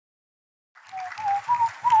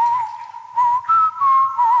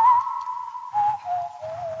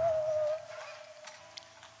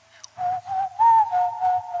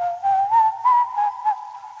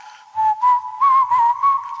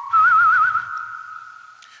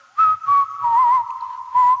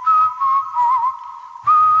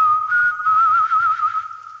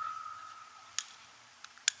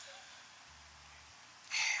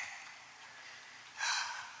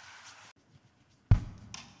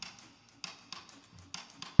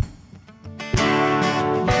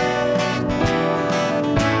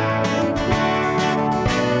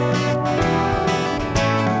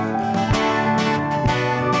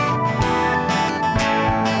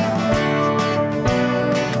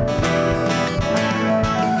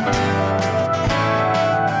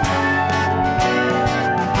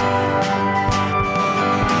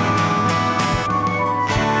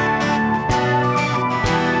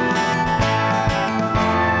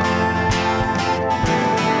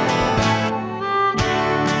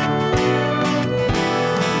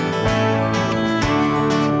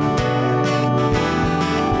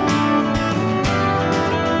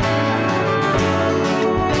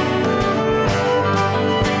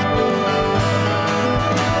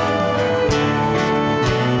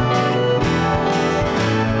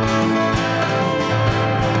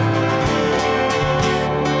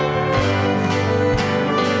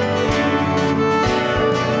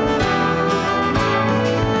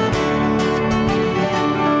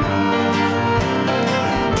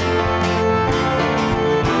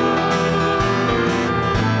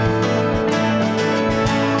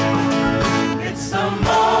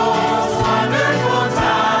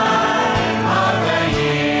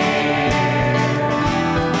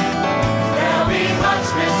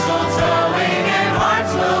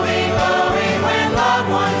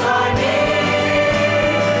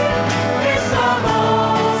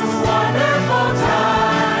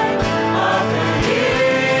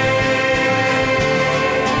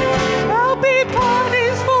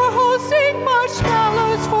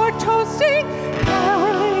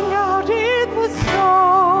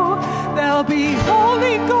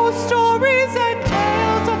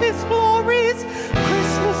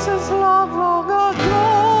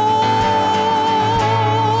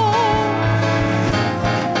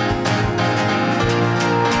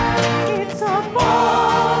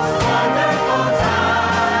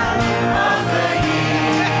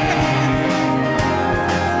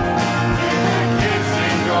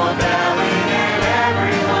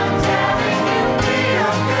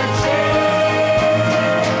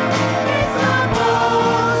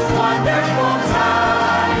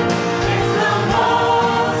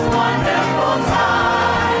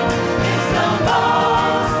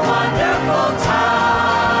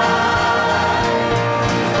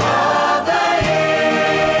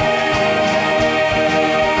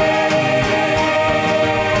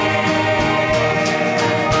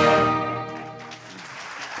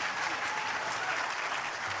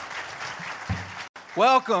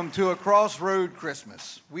welcome to a Crossroad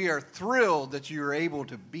Christmas. We are thrilled that you are able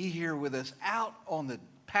to be here with us out on the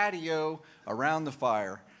patio around the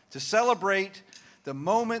fire to celebrate the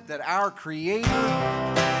moment that our Creator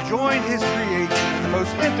joined His creation in the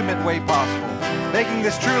most intimate way possible, making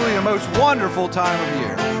this truly the most wonderful time of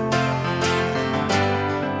year.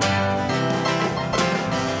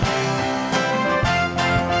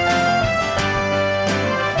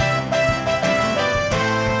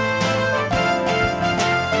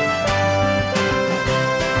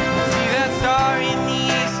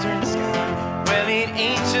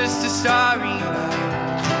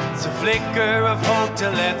 Flicker of hope to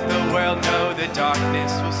let the world know the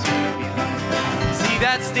darkness will soon be light. See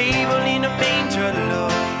that stable in a manger low?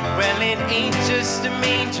 Well, it ain't just a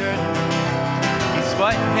manger, no. It's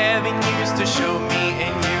what heaven used to show me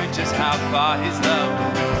and you just how far His love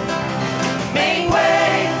will go. Make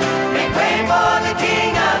way for the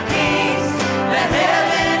King of Kings. Let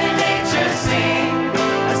heaven and nature sing.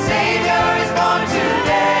 A Savior is born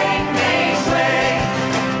today. Make way,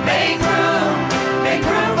 make room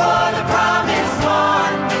for the promised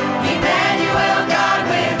one. Emmanuel, God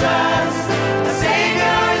with us. The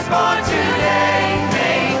Savior is born today.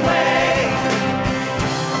 Make way.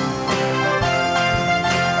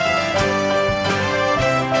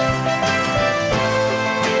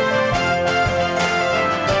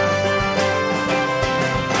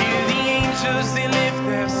 Hear the angels, they lift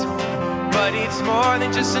their song, but it's more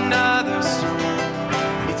than just another song.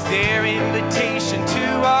 It's their invitation to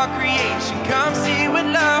our creation. Come see what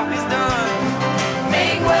love has done.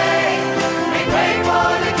 Make way for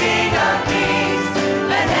the King of Kings.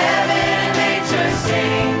 Let heaven and nature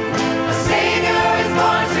sing. A Savior is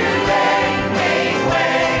born today. Make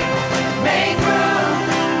way, make room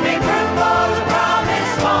for the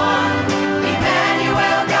promised one.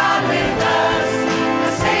 Emmanuel, God with us.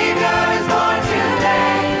 The Savior is born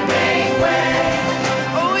today. Make way.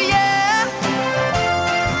 Oh yeah.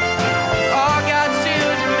 All God's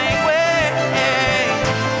children make way.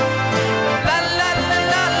 La la la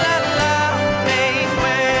la la la. Make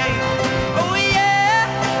way. Oh yeah.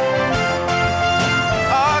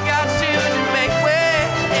 All God's children make way.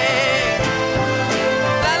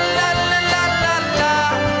 La la la la la la.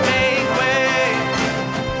 Make way.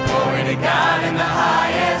 Glory to God in the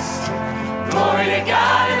highest. Glory to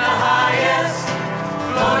God in the highest.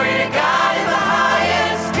 Glory to God in the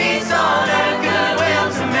highest. Peace on earth, goodwill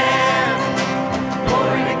to man.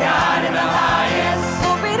 Glory to God in the highest.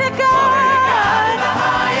 Glory to Glory to God God. in the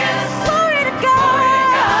highest. Glory to Glory to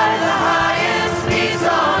God. God in the highest. Peace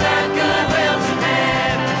on earth, goodwill to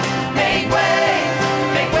man. Make way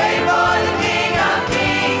for the King of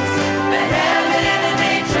Kings. Let heaven and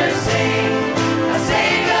nature sing. A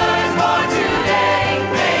Savior is born today.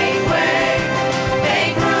 Make way,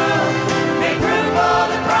 make room for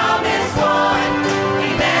the promised one.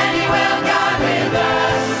 Emmanuel, God with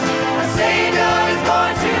us. A Savior is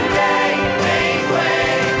born today. Make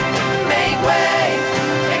way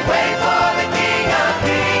for the King of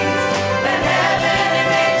Kings. Let heaven and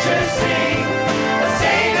nature sing. A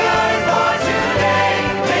Savior is born today.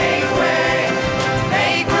 Make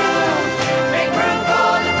room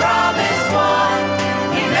for the promised one.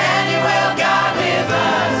 Emmanuel, God with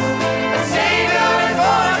us. A Savior is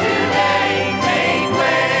born today. Make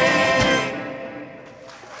way.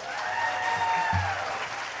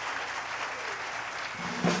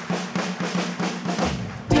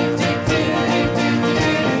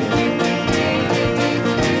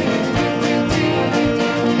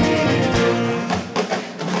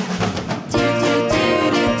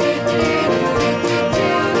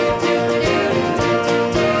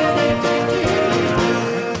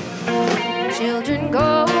 Children,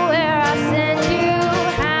 go where I send you.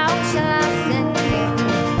 How shall I send you?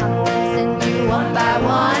 I'm gonna send you one by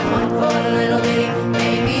one for the little bitty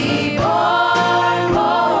baby born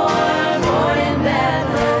in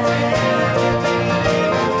Bethlehem.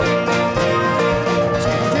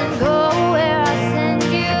 Children, go where I send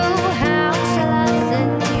you. How shall I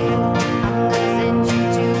send you? I'm gonna send you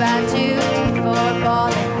two by two, two for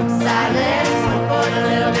Paul and Silas, one for the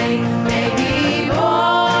little bitty baby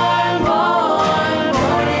born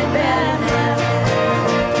in Bethlehem.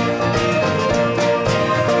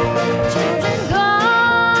 Children, go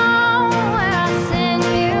where I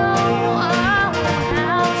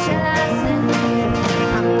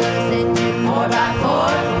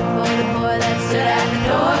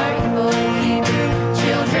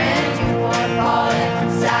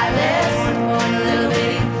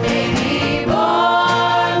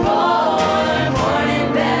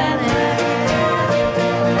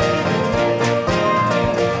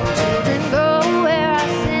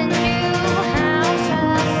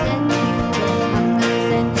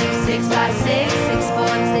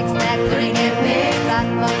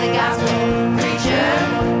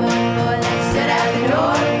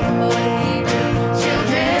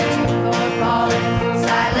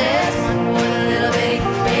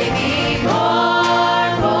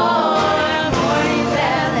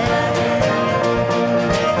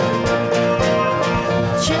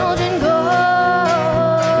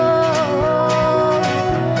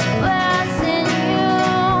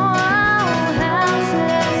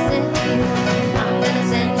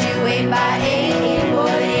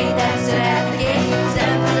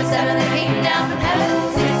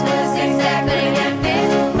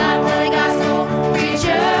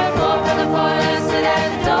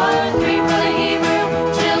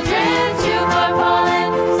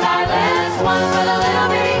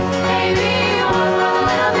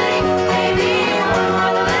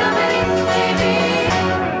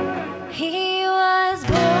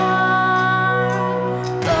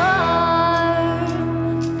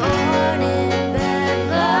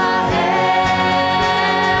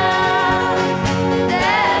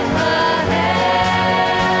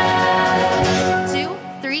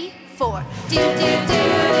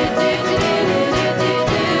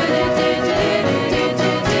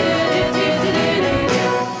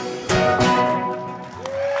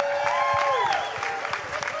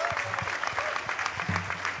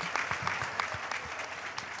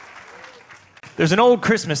There's an old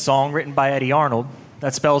Christmas song written by Eddie Arnold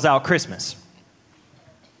that spells out Christmas.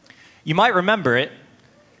 You might remember it.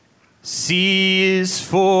 C is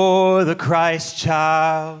for the Christ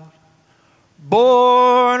child,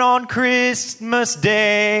 born on Christmas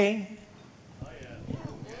Day.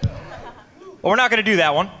 Well, we're not going to do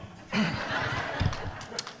that one.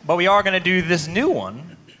 But we are going to do this new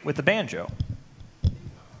one with the banjo.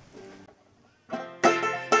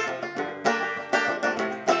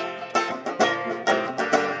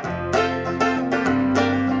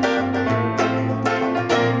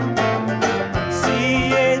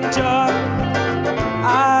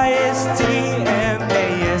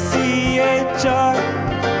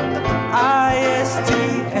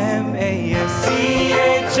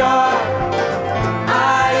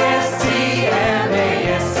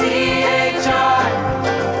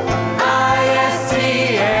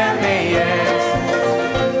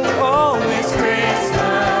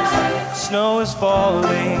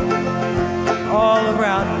 Falling all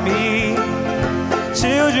around me,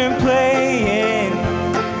 children playing,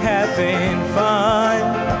 having fun.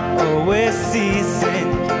 Oh, it's season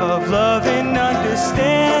of love and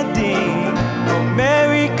understanding. Oh,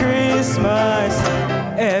 Merry Christmas,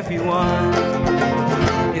 everyone.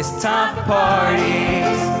 It's time for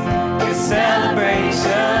parties and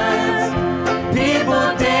celebrations,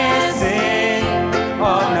 people dancing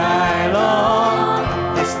all night long.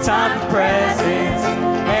 It's time for presents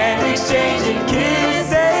and exchanging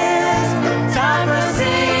kisses. Time for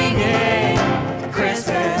singing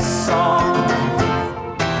Christmas songs.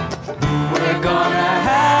 We're gonna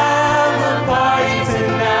have a party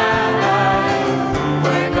tonight.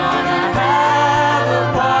 We're gonna have a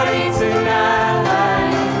party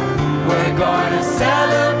tonight. We're gonna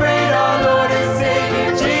celebrate our Lord and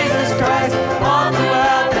Savior Jesus Christ all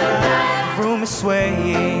throughout the night. The room is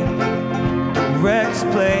swaying, Rex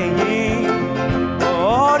playing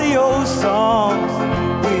all the old songs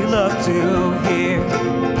we love to hear.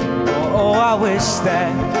 Oh, I wish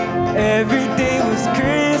that every day was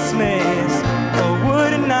Christmas. Oh,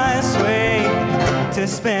 what a nice way to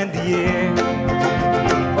spend the year.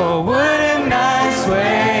 Oh, what a nice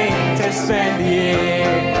way to spend the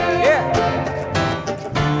year. Yeah.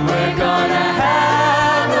 We're gonna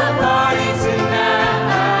have a party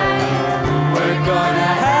tonight. We're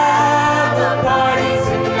gonna have a party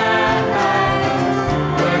tonight.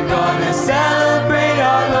 We're gonna celebrate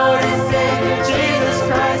our Lord and Savior Jesus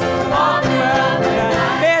Christ all throughout the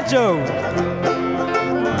night. Banjo!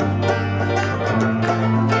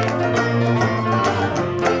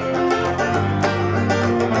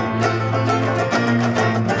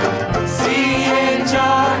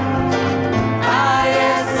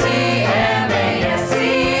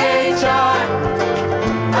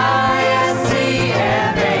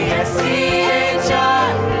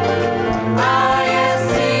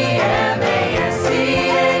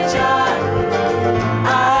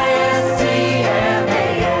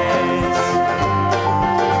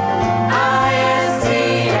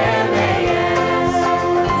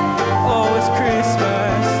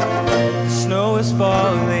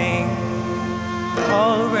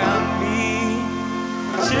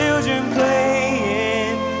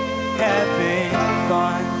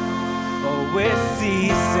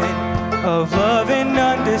 Of love and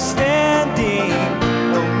understanding.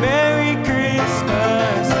 Oh, Merry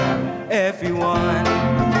Christmas, everyone.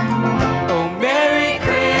 Oh, Merry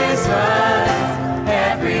Christmas,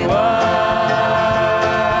 everyone.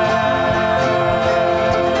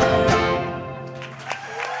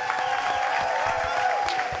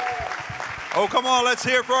 Oh, come on, let's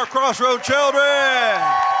hear it for our Crossroad children.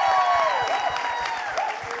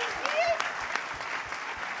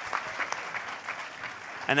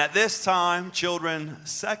 And at this time, children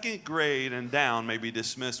second grade and down may be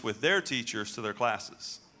dismissed with their teachers to their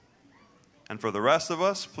classes. And for the rest of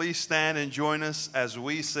us, please stand and join us as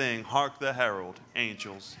we sing Hark the Herald,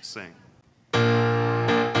 Angels Sing.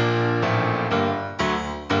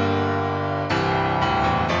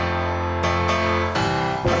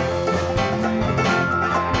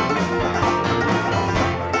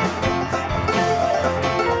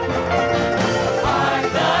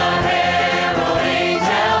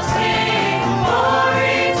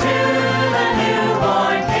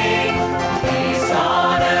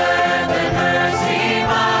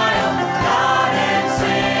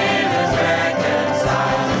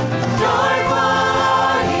 Reconciled.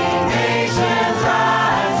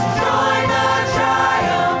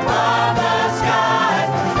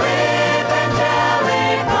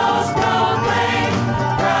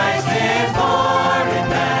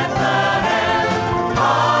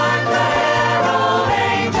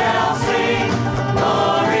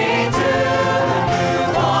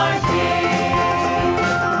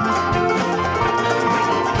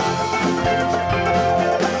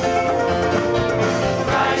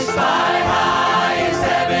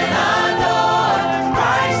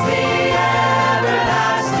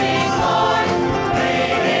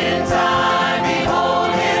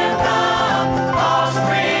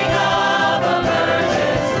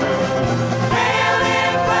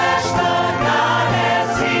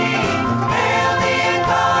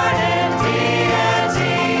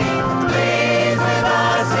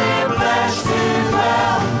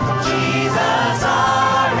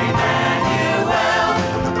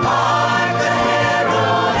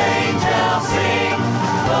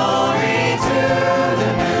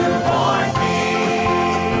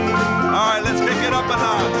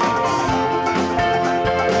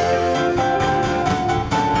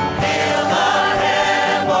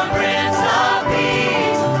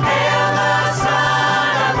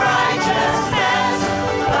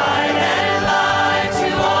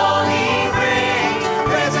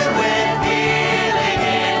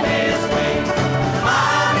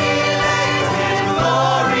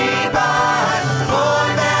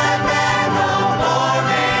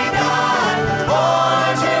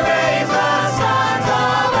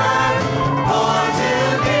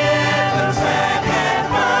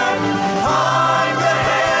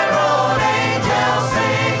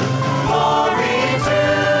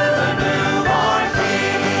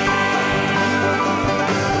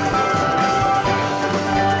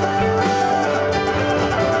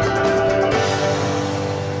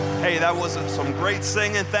 That was some great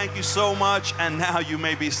singing. Thank you so much. And now you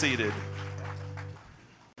may be seated.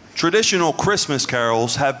 Traditional Christmas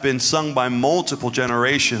carols have been sung by multiple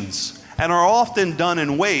generations and are often done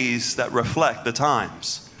in ways that reflect the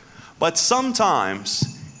times. But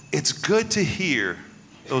sometimes it's good to hear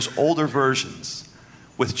those older versions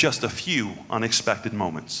with just a few unexpected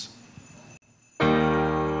moments.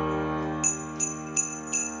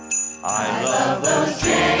 I love those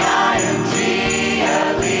Jingle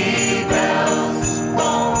bells,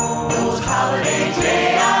 those holiday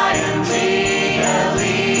Jingle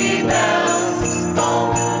bells,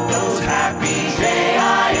 those happy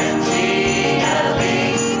Jingle,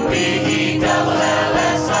 big double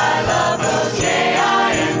LS. I love those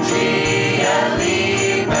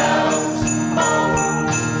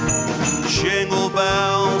Jingle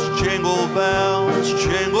bells, jingle bells,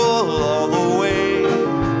 jingle all the way.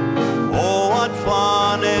 Oh, what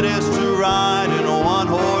fun it is to ride in a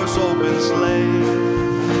one-horse open sleigh.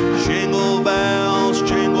 Jingle bells,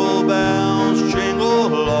 jingle bells,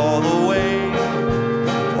 jingle all the way.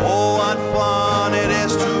 Oh, what fun it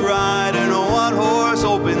is to ride in a one-horse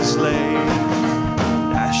open sleigh.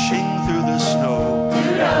 Dashing through the snow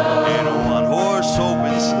in a one-horse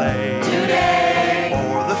open sleigh.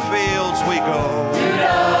 Over the fields we go,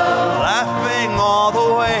 laughing all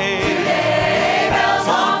the way. Bells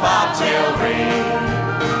on bobtail ring,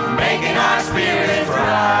 making our spirits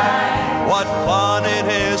bright. What fun it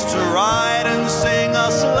is to ride and sing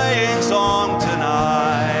a sleighing song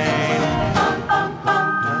tonight.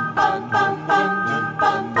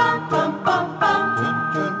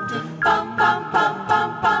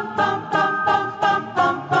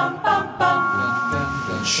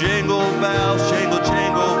 Jingle bells, jingle,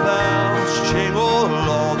 jingle bells, jingle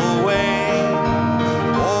all the way.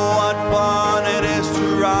 Oh, what fun it is to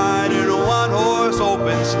ride in a one-horse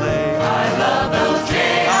open sleigh. I love those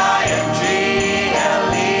Jingle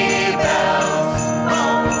bells,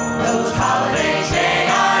 those holiday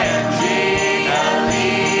Jingle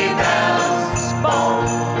bells,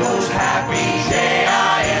 those happy Jingle,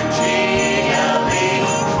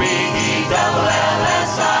 big double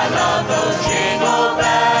LS. I love those jingle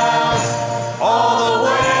bells all the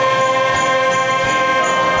way.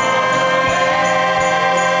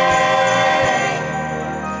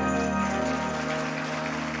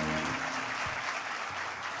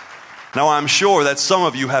 Now, I'm sure that some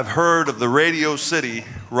of you have heard of the Radio City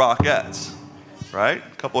Rockettes, right?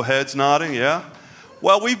 A couple heads nodding, yeah?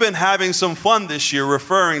 Well, we've been having some fun this year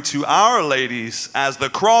referring to our ladies as the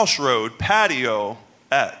Crossroad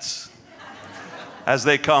Patio-ettes. As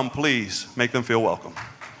they come, please make them feel welcome.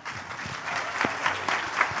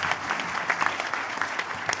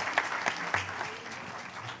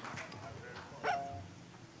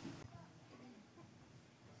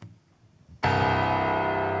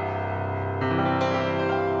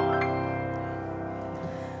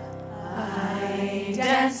 I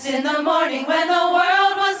danced in the morning when the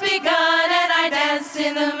world was begun, and I danced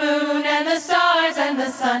in the moon and the stars and the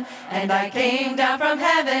sun, and I came down from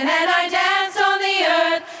heaven and I danced on the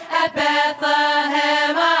earth. At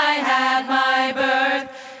Bethlehem I had my birth.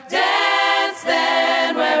 Dance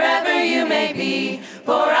then wherever you may be,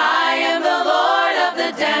 for I am the Lord of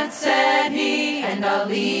the dance, said he, and I'll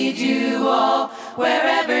lead you all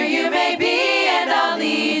wherever you may be, and I'll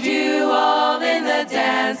lead you all in the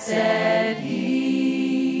dance, said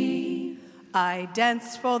he. I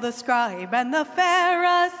danced for the scribe and the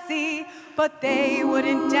Pharisee, but they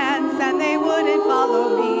wouldn't dance and they wouldn't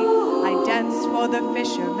follow me. I danced for the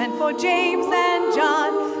fishermen, for James and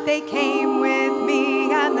John. They came with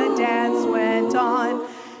me and the dance went on.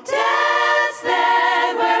 Dance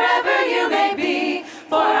then wherever you may be,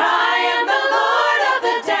 for I am the Lord of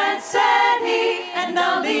the dance, said he, and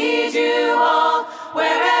I'll lead you all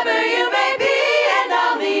wherever you may be, and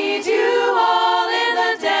I'll lead you all in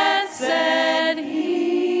the dance, said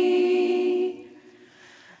he.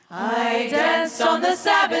 I danced on the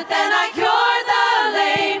Sabbath and I cured the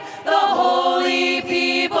lame. The holy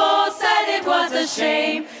people said it was a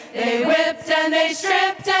shame. They whipped and they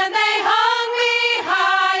stripped and they hung me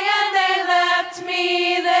high, and they left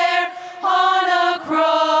me there on a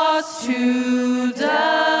cross to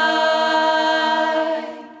die.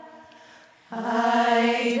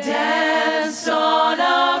 I danced on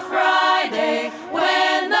a Friday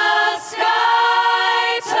when the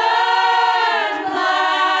sky turned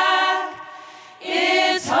black.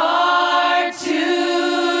 It's hard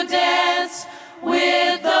to dance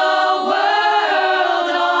with the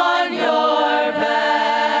world on your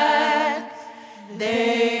back.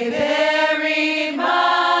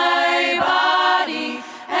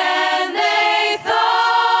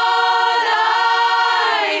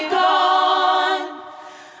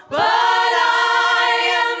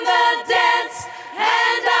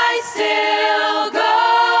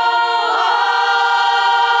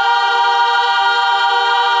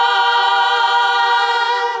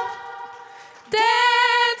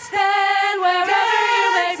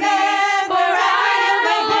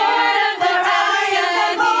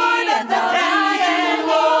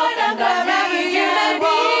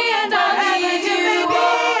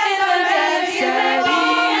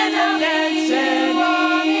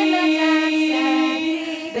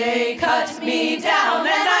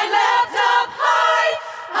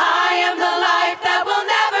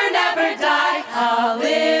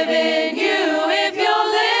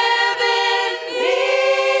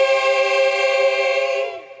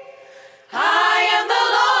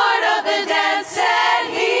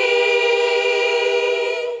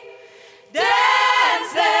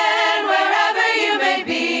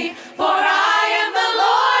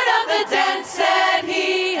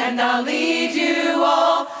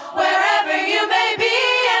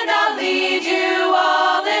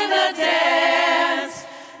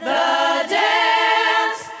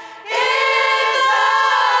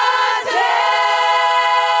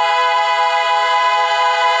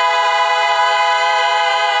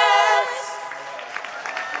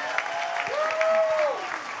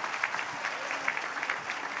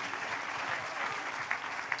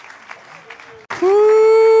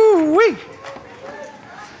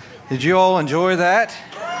 Did you all enjoy that?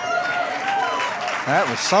 That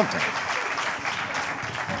was something.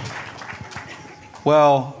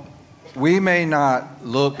 Well, we may not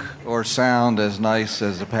look or sound as nice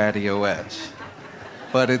as the Patioettes,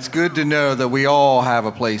 but it's good to know that we all have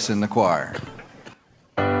a place in the choir.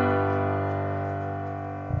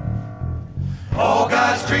 All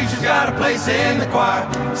God's creatures got a place in the choir.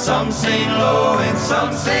 Some sing low and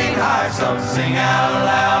some sing high. Some sing out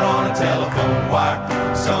loud on a telephone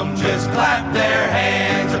wire. Some just clap their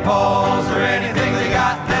hands or paws or anything they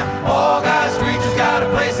got now. All God's creatures got a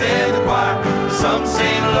place in the choir. Some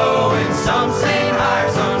sing low and some sing high.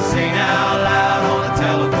 Some sing out loud on a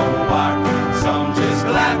telephone wire. Some just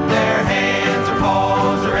clap their hands or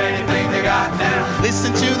paws or anything they got now.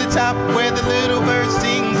 Listen to the top where the little bird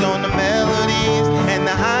sings on the melodies, and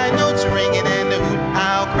the high notes ringing, and the hoot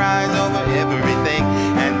owl cries over everything,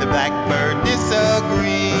 and the blackbird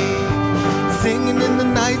disagrees. Singing in the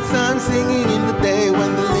night, I'm singing in the day,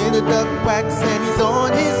 when the little duck quacks and he's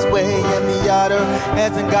on his way, and the otter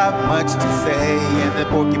hasn't got much to say, and the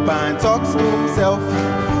porcupine talks to himself.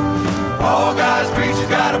 All God's creatures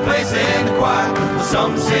got a place in the choir.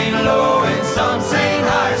 Some sing low and some sing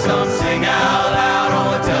high. Some sing out loud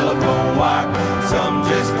on the telephone wire. Some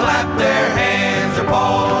just clap their hands or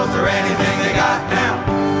paws or anything they got now.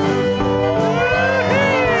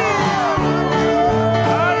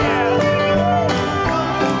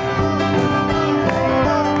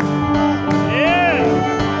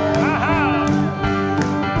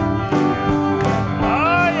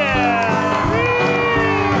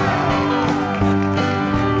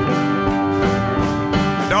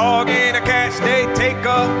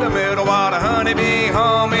 Up the middle while the honeybee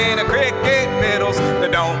hum and the cricket fiddles, the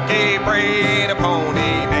donkey bray and the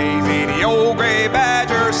pony neighs and the old gray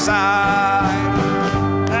badger sigh.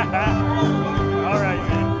 All right,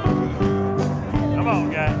 man. Come on,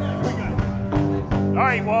 guys. All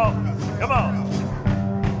right, Walt. Come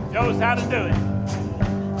on. Show us how to do it.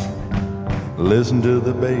 Listen to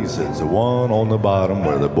the basses, the one on the bottom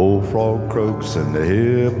where the bullfrog croaks and the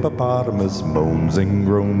hippopotamus moans and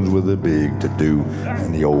groans with a big to-do,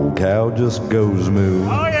 and the old cow just goes moo.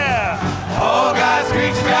 Oh, yeah! All God's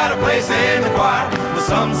creatures got a place in the choir. Well,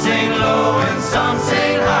 some sing low and some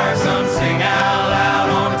sing higher. Some sing out loud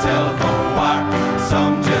on a telephone wire.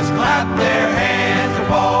 Some just clap their hands or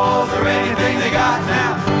paws or anything they got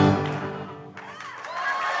now.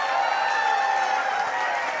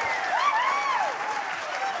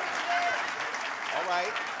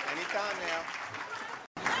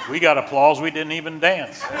 We got applause. We didn't even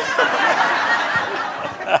dance.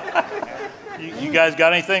 You guys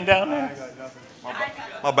got anything down there?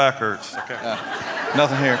 My back hurts. Okay.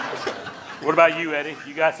 Nothing here. What about you, Eddie?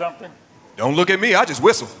 You got something? Don't look at me, I just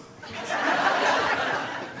whistle.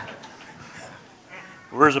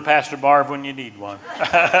 Where's a Pastor Barb when you need one?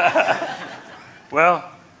 Well,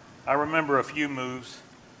 I remember a few moves,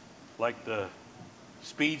 like the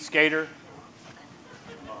speed skater.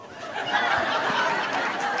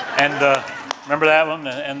 And remember that one?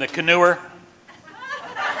 And the canoer?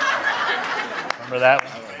 Remember that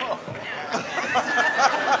one?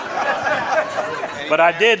 But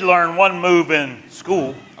I did learn one move in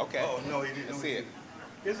school. Okay. Oh, no, he didn't see it.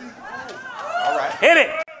 Is he? All right. Hit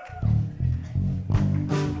it!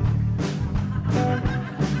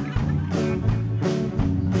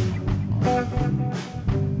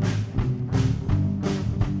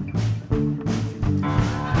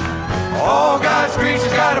 All God's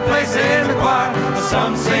creatures got a place in the choir.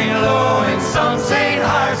 Some sing low and some sing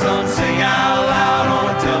higher. Some sing out loud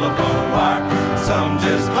on a telephone wire. Some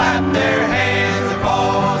just clap their hands and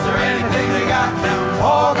paws or anything they got now.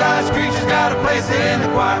 All God's creatures got a place in the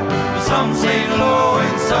choir. Some sing low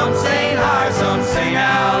and some sing higher. Some sing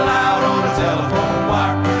out loud on a telephone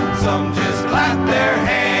wire. Some just clap their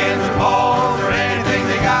hands and paws or anything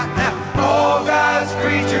they got now. All God's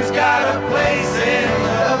creatures got a place in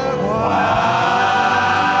the choir.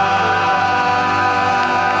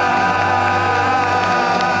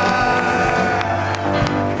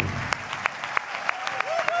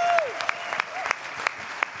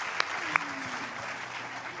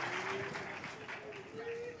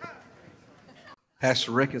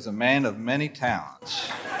 Pastor Rick is a man of many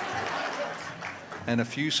talents and a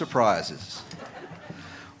few surprises.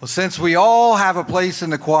 Well, since we all have a place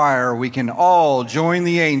in the choir, we can all join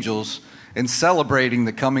the angels in celebrating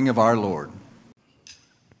the coming of our Lord.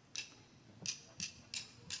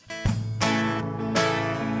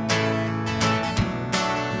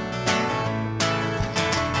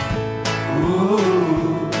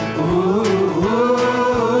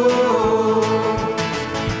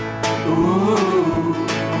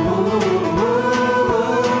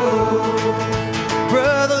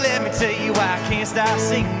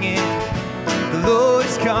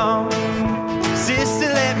 come. Sister,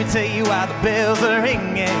 let me tell you why the bells are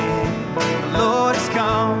ringing. The Lord has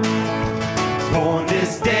come. He's born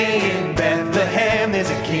this day in Bethlehem. There's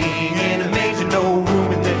a king in a manger, no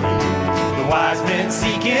room in the inn. The wise men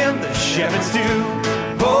seek him, the shepherds too.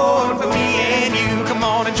 Born for me and you. Come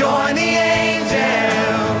on and join the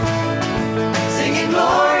angels, singing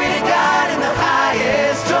glory to God in the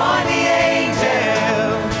highest. Join the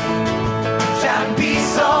angels, shouting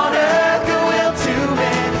peace on earth, goodwill to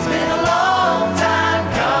men. It's been a long time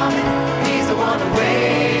coming. He's the one that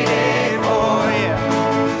waited for you.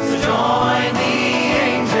 So join the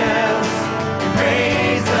angels and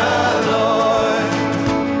praise the Lord.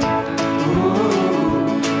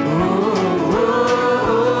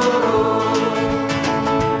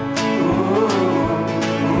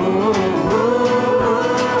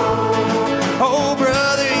 Oh,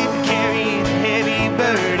 brother, if you're carrying a heavy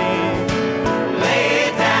burden, lay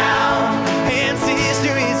it down. And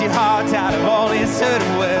sister, is your heart tired of all this hurt?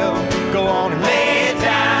 Well, go on and lay it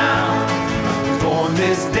down. He's born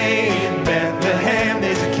this day in Bethlehem.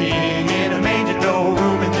 There's a king in a manger, no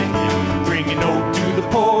room in the inn. Bringing hope to the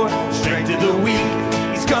poor, strength to the weak.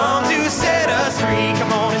 He's come to set us free.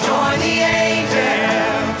 Come on and join the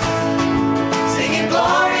angels, singing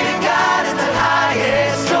glory to God in the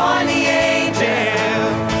highest. Join the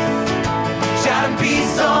angels, shouting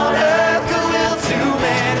peace on earth, goodwill to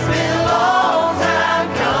man. It's been a long time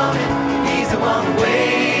coming. He's the one who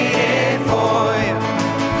waited for you.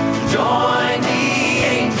 So join the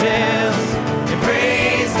angels and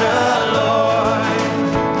praise the Lord.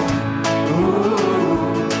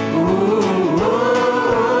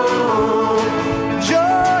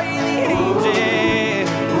 Join the angels.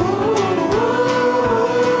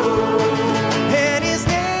 And his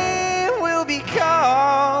name will be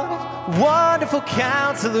called Wonderful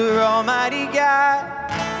Counselor, Almighty God.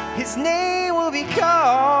 His name will be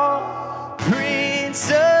called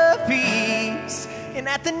Prince of Peace. And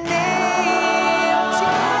at the name of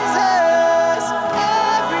Jesus,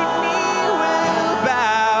 every knee will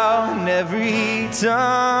bow and every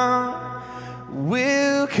tongue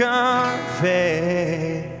will confess.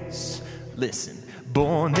 Listen.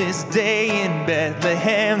 Born this day in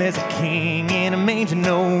Bethlehem, there's a king in a manger,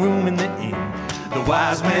 no room in the inn. The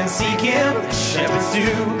wise men seek him, the shepherds do.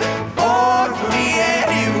 Born for me and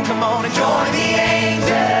you. Come on and join the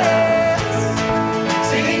angels,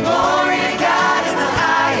 singing glory to God in the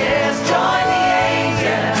highest. Join the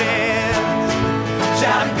angels,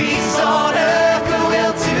 shouting peace on earth,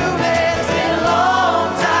 goodwill to men. It's been a long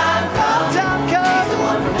time coming. He's the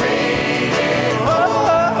one who waited for.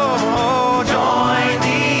 Join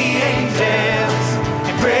the angels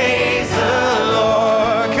and praise the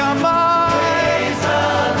Lord. Come on, praise the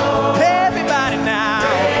Lord. Everybody now.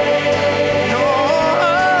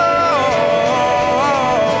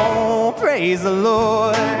 Oh, praise the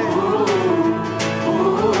Lord.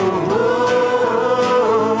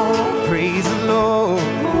 Praise the Lord.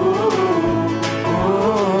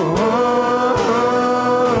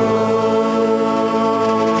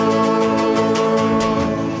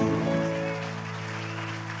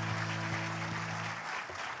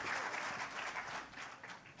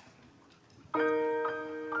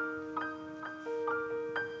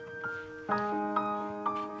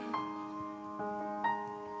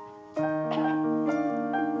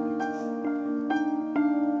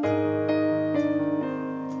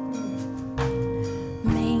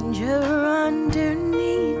 Manger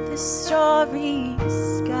underneath the starry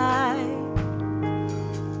sky,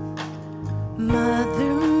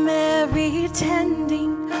 Mother Mary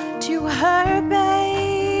tending to her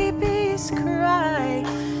baby's cry.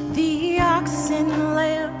 The oxen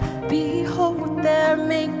lamb, behold their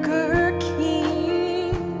maker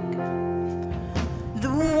king, the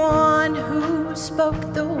one who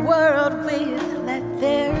spoke the world with let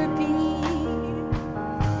there be.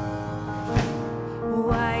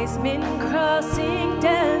 Wise men crossing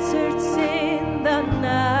deserts in the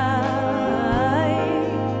night,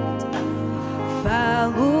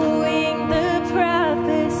 following the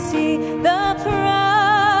prophecy, the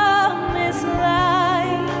promised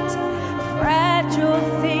light. Fragile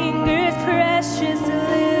fingers, precious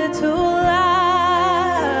little lights.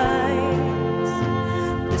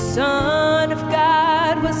 The Son of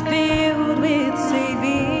God was filled with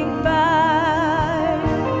saving fire.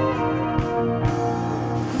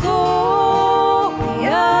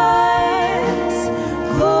 Glorious,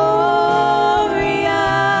 glorious,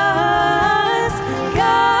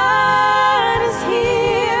 God is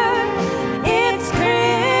here. It's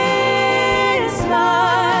Christmas,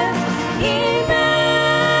 Emmanuel.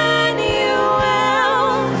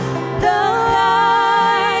 The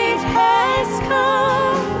light has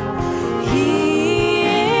come.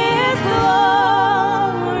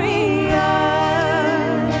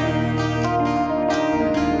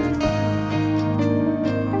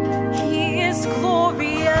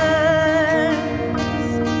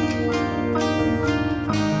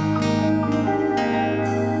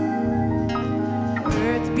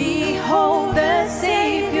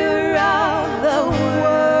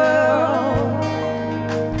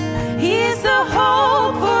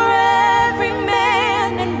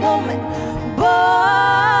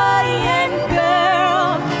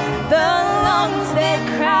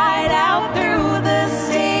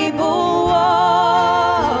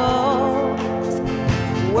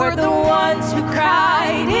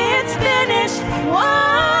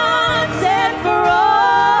 once and for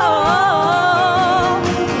all.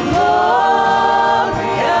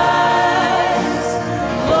 Glorious,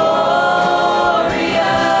 glorious,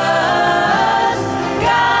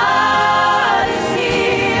 God is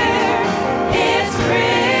here. It's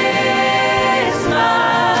Christmas,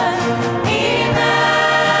 Emmanuel.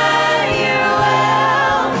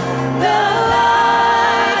 The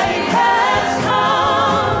light has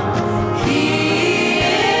come. He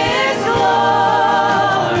is glorious.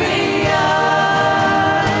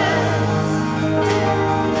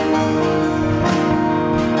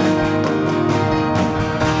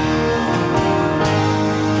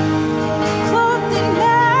 Clothed in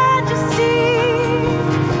majesty,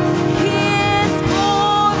 He is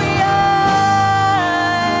glorious.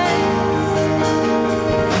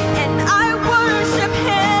 And I worship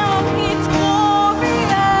Him, He's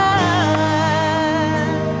glorious.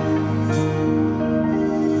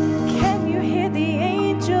 Can you hear the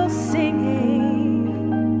angels singing?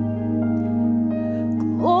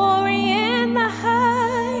 Glory in the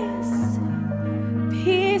highest,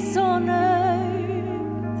 peace on earth.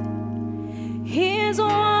 He is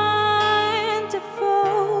wonderful,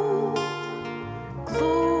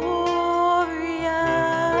 glorious.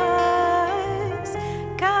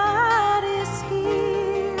 God is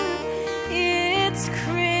here. It's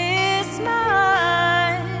Christmas,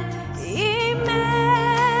 Emmanuel.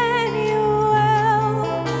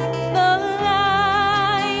 The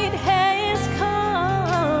light has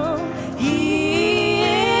come. He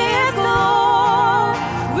is glorious.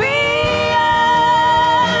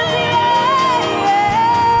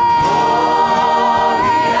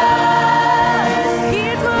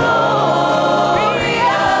 He's glorious.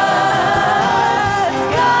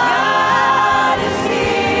 God is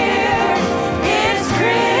here. It's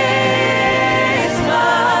Christmas,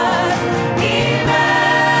 Emmanuel.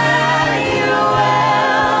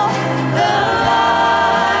 The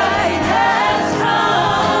light has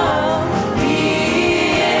come. He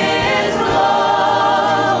is glorious.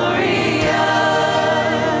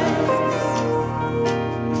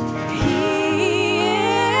 He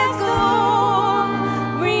is glorious.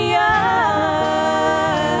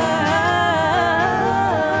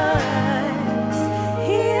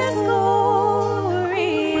 He is glorious.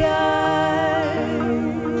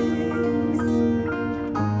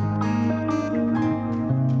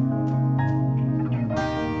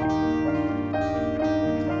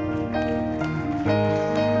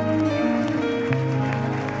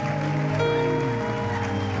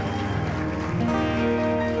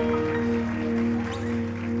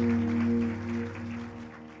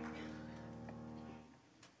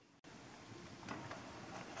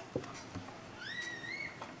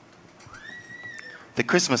 The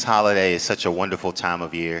Christmas holiday is such a wonderful time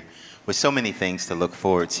of year with so many things to look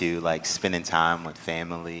forward to, like spending time with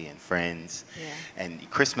family and friends, and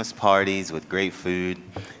Christmas parties with great food,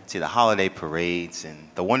 to the holiday parades and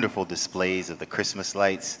the wonderful displays of the Christmas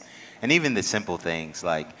lights, and even the simple things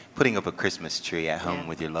like putting up a Christmas tree at home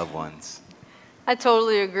with your loved ones. I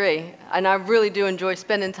totally agree. And I really do enjoy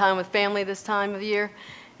spending time with family this time of year.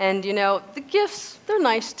 And you know, the gifts, they're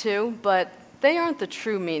nice too, but they aren't the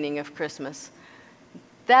true meaning of Christmas.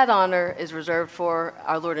 That honor is reserved for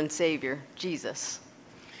our Lord and Savior, Jesus.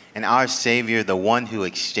 And our Savior, the one who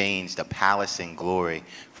exchanged a palace in glory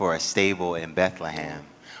for a stable in Bethlehem,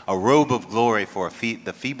 a robe of glory for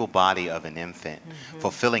the feeble body of an infant,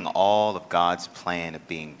 fulfilling all of God's plan of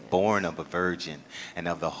being born of a virgin and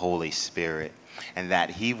of the Holy Spirit, and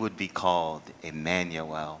that he would be called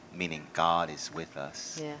Emmanuel, meaning God is with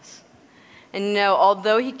us. Yes. And you know,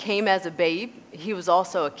 although he came as a babe, he was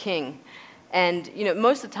also a king. And you know,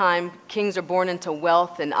 most of the time, kings are born into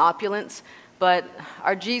wealth and opulence, but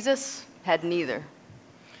our Jesus had neither.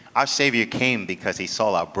 Our Savior came because he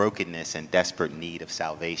saw our brokenness and desperate need of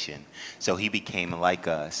salvation. So he became like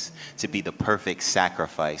us to be the perfect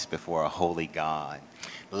sacrifice before a holy God,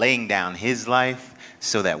 laying down his life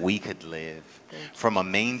so that we could live. From a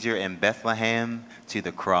manger in Bethlehem to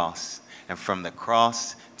the cross, and from the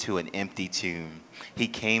cross to an empty tomb, he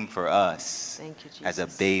came for us. Thank you, Jesus. As a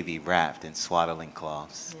baby wrapped in swaddling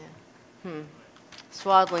cloths.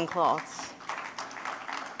 Swaddling cloths.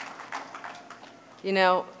 You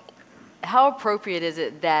know, how appropriate is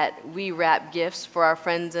it that we wrap gifts for our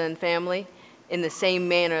friends and family in the same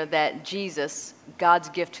manner that Jesus, God's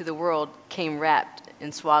gift to the world, came wrapped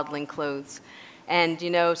in swaddling clothes? And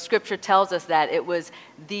you know, Scripture tells us that it was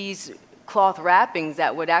these cloth wrappings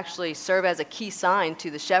that would actually serve as a key sign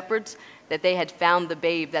to the shepherds that they had found the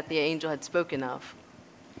babe that the angel had spoken of.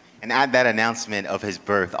 And at that announcement of his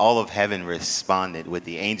birth, all of heaven responded with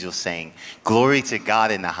the angels saying, "Glory to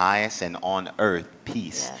God in the highest, and on earth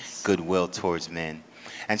peace, goodwill towards men."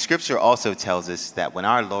 And scripture also tells us that when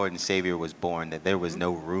our Lord and Savior was born, that there was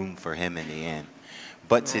no room for him in the inn.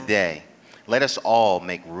 But today, let us all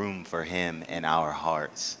make room for him in our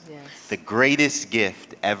hearts. Yes. The greatest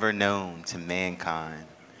gift ever known to mankind.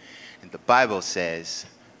 And the Bible says,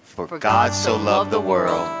 For God so loved the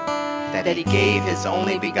world, that he gave his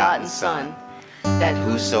only begotten Son, that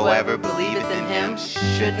whosoever believeth in him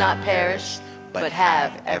should not perish, but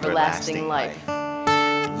have everlasting life.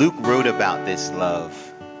 Luke wrote about this love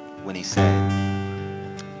when he said,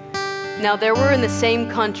 Now there were in the same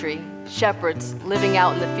country shepherds living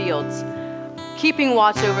out in the fields, keeping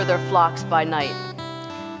watch over their flocks by night.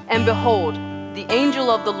 And behold, the angel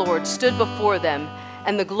of the Lord stood before them,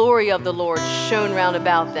 and the glory of the Lord shone round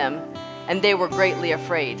about them, and they were greatly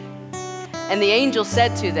afraid. And the angel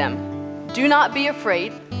said to them, Do not be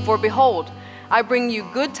afraid, for behold, I bring you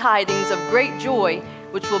good tidings of great joy,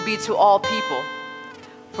 which will be to all people.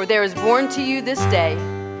 For there is born to you this day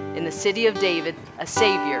in the city of David a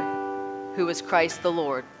Savior, who is Christ the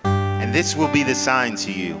Lord. And this will be the sign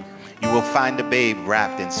to you. You will find a babe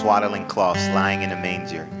wrapped in swaddling cloths lying in a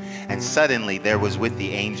manger. And suddenly there was with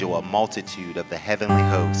the angel a multitude of the heavenly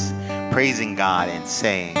hosts, praising God and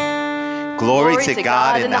saying, Glory to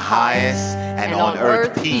God in the highest, and on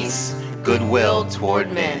earth peace, goodwill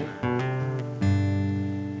toward men.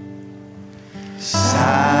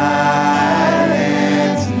 Silent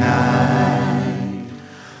night,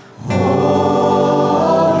 holy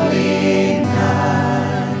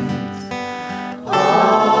night,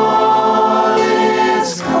 all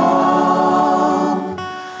is calm,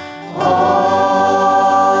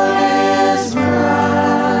 all is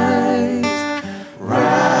bright,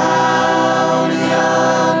 round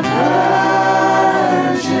yon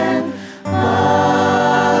virgin,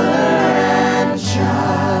 mother and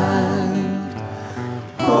child.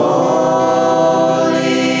 Holy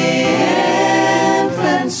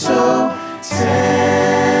infant, so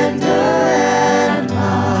tender and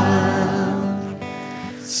mild,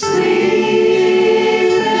 sleep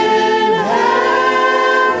in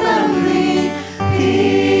heavenly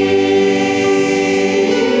peace.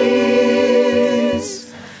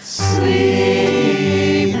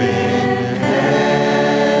 Sleep in heavenly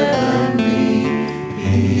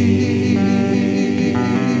peace.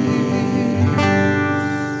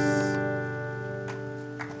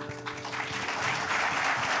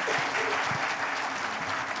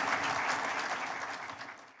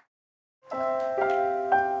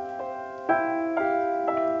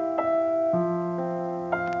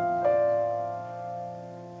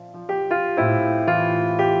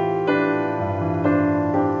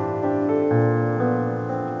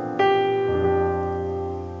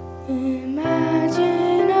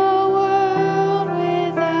 Imagine a world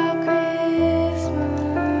without Christmas,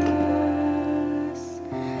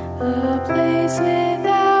 a place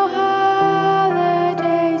without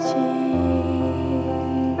holiday cheer,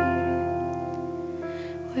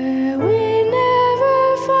 where we never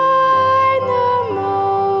find the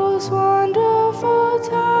most wonderful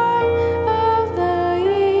time of the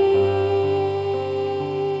year.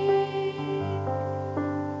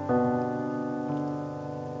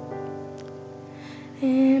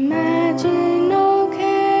 Imagine no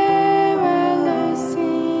carolers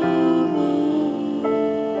singing,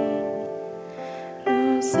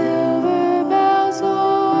 no silver bells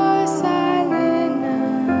or silent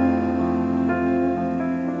night,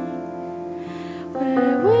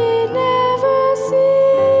 where we never see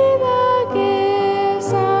the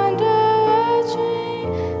gifts under a tree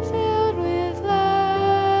filled with lights.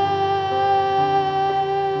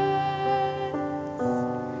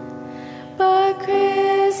 But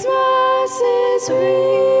Christmas is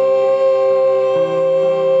real,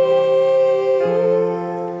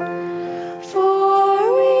 for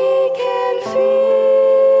we can feel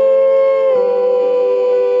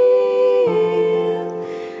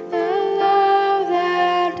the love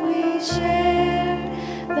that we share,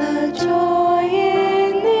 the joy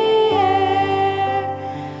in the air.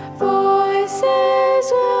 Voices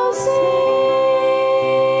will sing.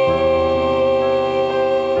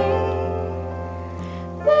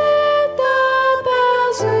 Let the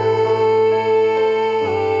bells ring.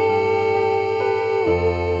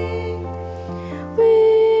 We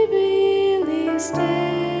believe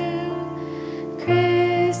still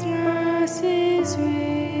Christmas is real.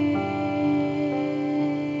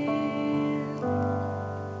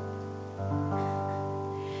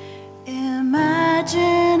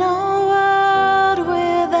 Imagine a world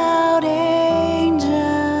without angels,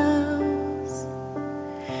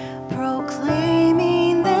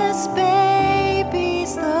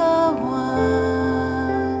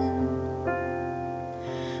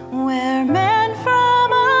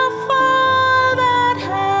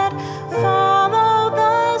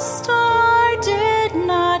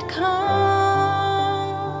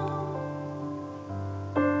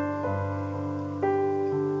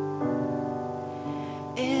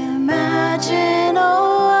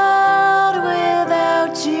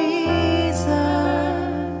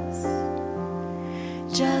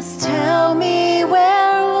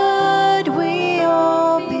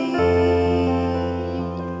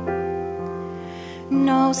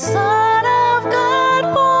 no Son of God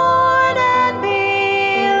born, and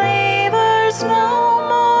believers no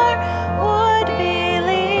more would believe.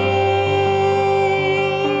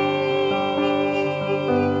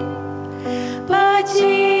 But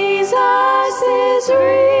Jesus is real,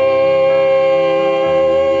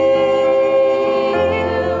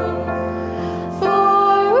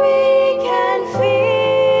 for we can feel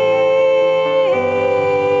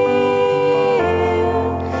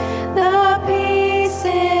the peace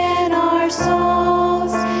in our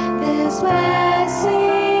souls, this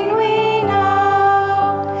blessing we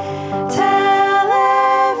know. Tell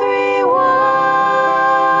everyone,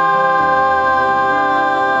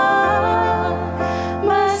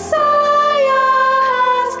 Messiah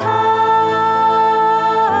has come.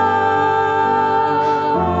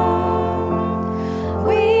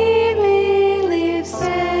 We believe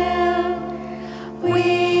still,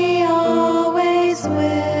 we always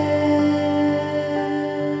will.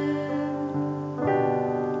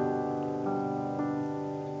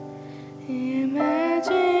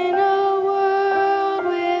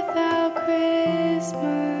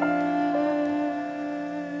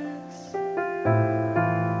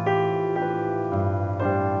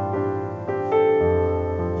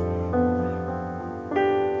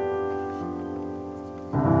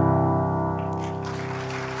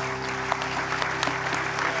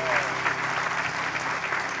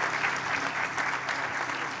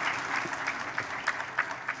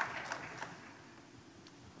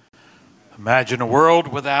 Imagine a world without Christmas. Imagine a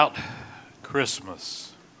world without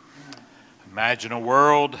Christmas. Imagine a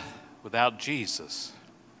world without Jesus.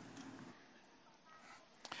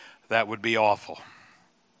 That would be awful.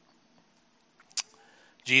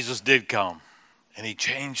 Jesus did come, and he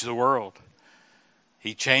changed the world.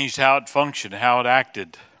 He changed how it functioned, how it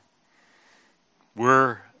acted.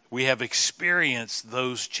 We have experienced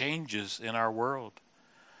those changes in our world.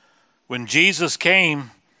 When Jesus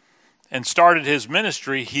came and started his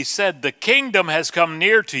ministry, he said, "The kingdom has come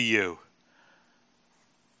near to you."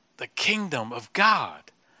 The kingdom of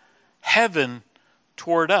God, heaven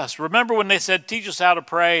toward us. Remember when they said, "Teach us how to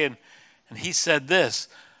pray," and he said this,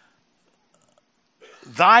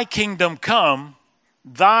 "Thy kingdom come,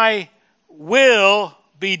 thy will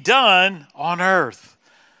be done on earth."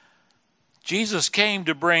 Jesus came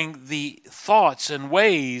to bring the thoughts and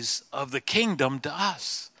ways of the kingdom to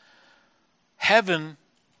us. Heaven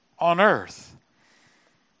on earth.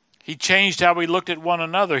 He changed how we looked at one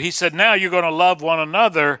another. He said, now you're going to love one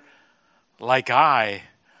another like I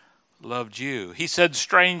loved you. He said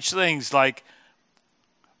strange things like,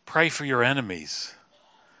 pray for your enemies.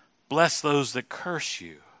 Bless those that curse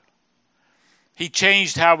you. He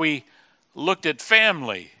changed how we looked at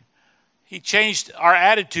family. He changed our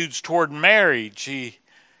attitudes toward marriage. He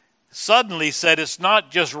suddenly said it's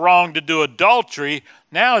not just wrong to do adultery,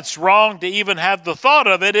 now it's wrong to even have the thought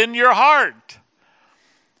of it in your heart.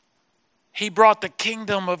 He brought the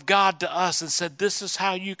kingdom of God to us and said, this is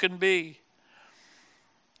how you can be.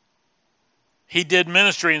 He did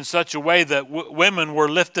ministry in such a way that women were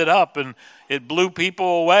lifted up and it blew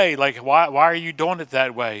people away. Like, why are you doing it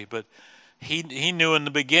that way? But he knew in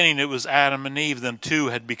the beginning it was Adam and Eve, them two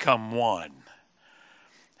had become one.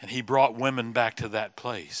 And he brought women back to that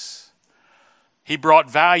place. He brought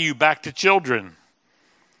value back to children.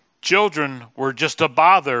 Children were just a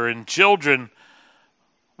bother, and children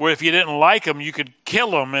where if you didn't like them, you could kill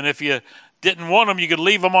them, and if you didn't want them, you could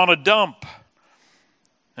leave them on a dump.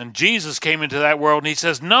 And Jesus came into that world, and he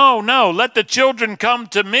says, no, let the children come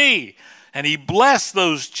to me. And he blessed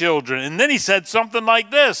those children. And then he said something like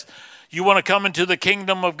this, you want to come into the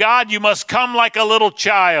kingdom of God, you must come like a little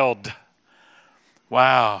child.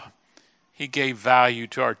 Wow, he gave value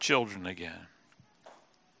to our children again.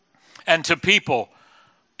 And to people,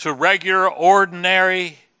 to regular,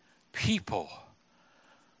 ordinary people.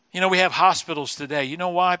 You know, we have hospitals today. You know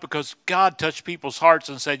why? Because God touched people's hearts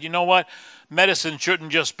and said, you know what? Medicine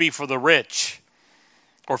shouldn't just be for the rich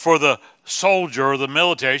or for the soldier or the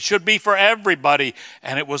military. It should be for everybody.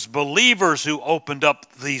 And it was believers who opened up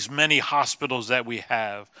these many hospitals that we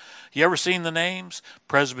have. You ever seen the names?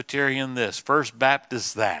 Presbyterian this, First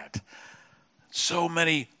Baptist that. So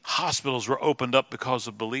many hospitals were opened up because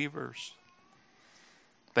of believers.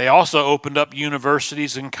 They also opened up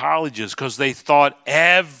universities and colleges because they thought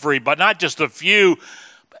everybody, not just a few,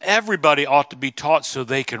 but everybody ought to be taught so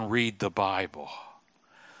they can read the Bible.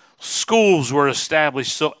 Schools were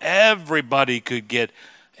established so everybody could get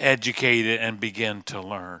educated and begin to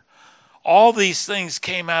learn. All these things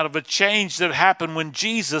came out of a change that happened when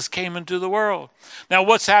Jesus came into the world. Now,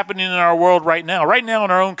 what's happening in our world right now? Right now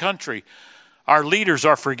in our own country, our leaders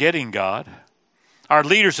are forgetting God. Our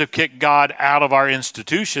leaders have kicked God out of our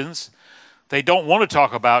institutions. They don't want to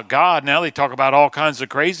talk about God. Now they talk about all kinds of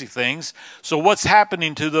crazy things. So what's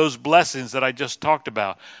happening to those blessings that I just talked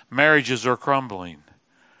about? Marriages are crumbling.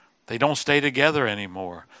 They don't stay together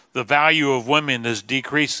anymore. The value of women is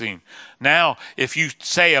decreasing. Now, if you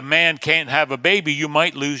say a man can't have a baby, you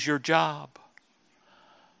might lose your job.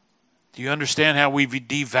 Do you understand how we've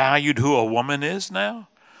devalued who a woman is now?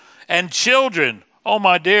 And children, oh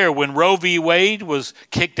my dear, when Roe v. Wade was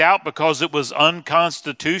kicked out because it was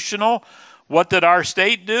unconstitutional, what did our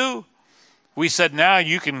state do? We said, now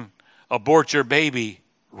you can abort your baby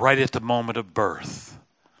right at the moment of birth.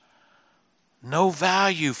 No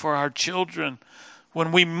value for our children.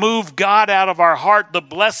 When we move God out of our heart, the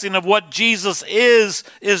blessing of what Jesus is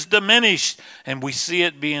diminished, and we see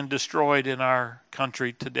it being destroyed in our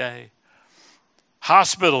country today.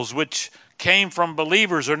 Hospitals, which came from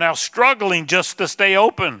believers, are now struggling just to stay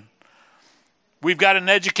open. We've got an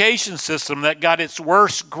education system that got its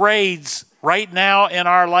worst grades right now in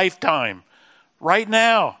our lifetime. Right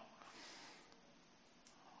now.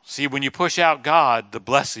 See, when you push out God, the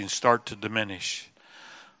blessings start to diminish.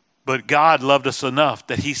 But God loved us enough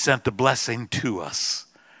that he sent the blessing to us.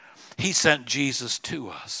 He sent Jesus to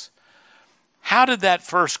us. How did that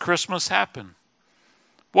first Christmas happen?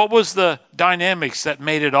 What was the dynamics that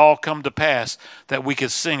made it all come to pass that we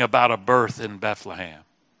could sing about a birth in Bethlehem?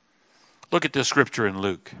 Look at this scripture in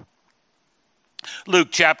Luke. Luke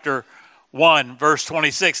chapter 1, verse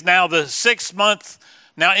 26. Now in the 6th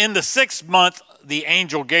month, the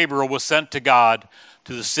angel Gabriel was sent to God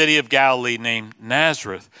to the city of Galilee named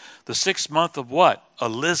Nazareth. The 6th month of what?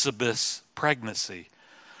 Elizabeth's pregnancy.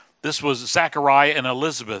 This was Zechariah and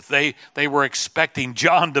Elizabeth. They were expecting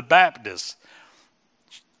John the Baptist.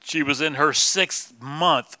 She was in her 6th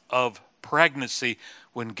month of pregnancy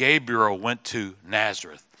when Gabriel went to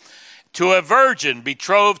Nazareth. To a virgin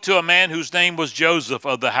betrothed to a man whose name was Joseph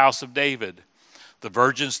of the house of David. The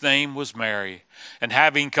virgin's name was Mary. And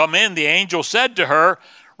having come in, the angel said to her,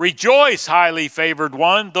 "Rejoice, highly favored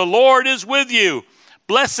one, the Lord is with you.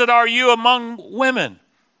 Blessed are you among women."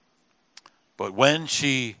 But when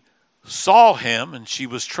she saw him, and she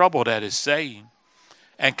was troubled at his saying,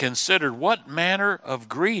 and considered, what manner of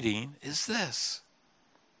greeting is this?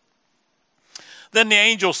 Then the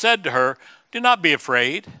angel said to her, "Do not be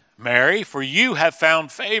afraid, Mary, for you have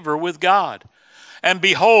found favor with God. And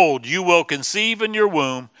behold, you will conceive in your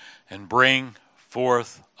womb and bring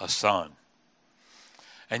forth a son.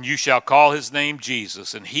 And you shall call his name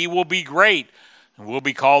Jesus, and he will be great and will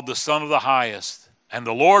be called the Son of the Highest. And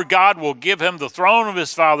the Lord God will give him the throne of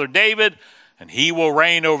his father David, and he will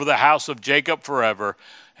reign over the house of Jacob forever,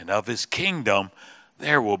 and of his kingdom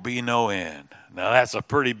there will be no end." Now that's a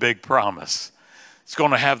pretty big promise. It's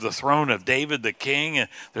going to have the throne of David the king, and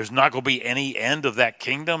there's not going to be any end of that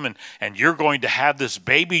kingdom, and you're going to have this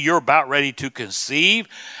baby you're about ready to conceive.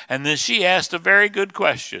 And then she asked a very good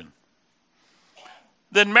question.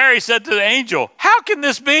 Then Mary said to the angel, "How can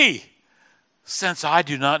this be, since I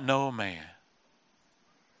do not know a man?"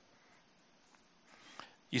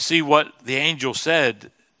 You see, what the angel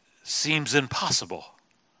said seems impossible.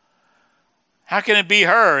 How can it be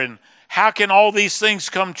her, and how can all these things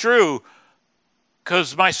come true?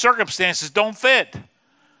 Because my circumstances don't fit.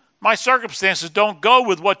 My circumstances don't go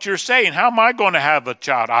with what you're saying. How am I going to have a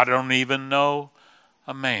child? I don't even know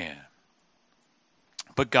a man.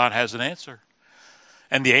 But God has an answer.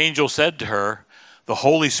 And the angel said to her, "The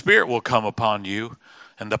Holy Spirit will come upon you,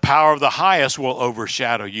 and the power of the highest will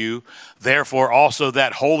overshadow you. Therefore also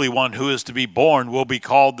that Holy One who is to be born will be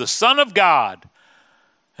called the Son of God.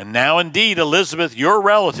 And now indeed Elizabeth, your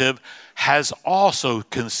relative, has also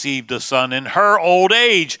conceived a son in her old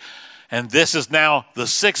age. And this is now the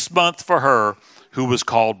 6th month for her who was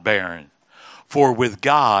called barren. For with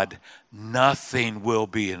God, nothing will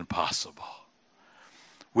be impossible."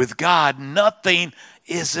 With God, nothing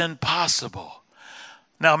is impossible.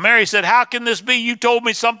 Now Mary said, "How can this be? You told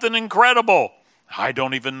me something incredible. I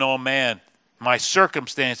don't even know a man. My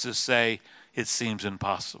circumstances say it seems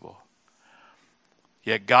impossible."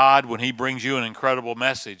 Yet God, when he brings you an incredible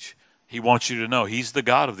message, he wants you to know he's the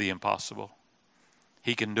God of the impossible.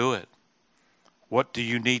 He can do it. What do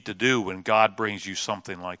you need to do when God brings you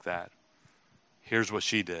something like that? Here's what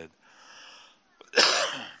she did.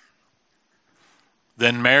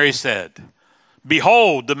 Then Mary said,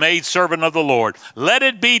 "Behold, the maidservant of the Lord. Let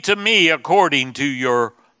it be to me according to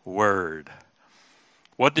your word."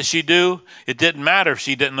 What did she do? It didn't matter if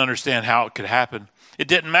she didn't understand how it could happen. It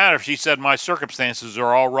didn't matter if she said, "My circumstances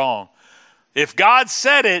are all wrong." If God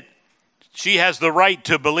said it, she has the right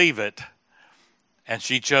to believe it. And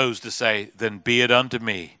she chose to say, "Then be it unto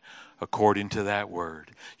me according to that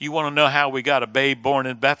word. You want to know how we got a babe born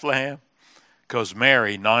in Bethlehem? Because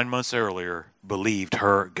Mary, 9 months earlier, believed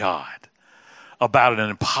her God about an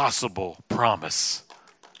impossible promise.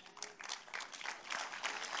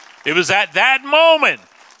 It was at that moment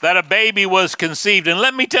that a baby was conceived. And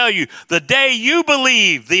let me tell you, the day you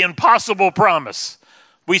believe the impossible promise,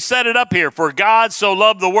 we set it up here. For God so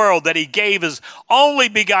loved the world that he gave his only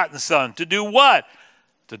begotten son to do what?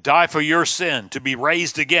 To die for your sin, to be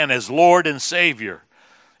raised again as Lord and Savior.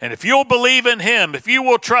 And if you'll believe in him, if you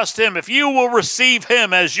will trust him, if you will receive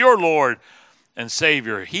him as your Lord and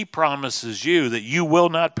Savior, he promises you that you will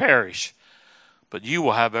not perish, but you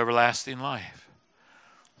will have everlasting life.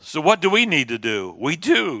 So what do we need to do? We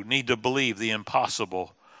do need to believe the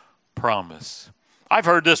impossible promise. I've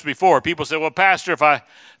heard this before. People say, well, Pastor, if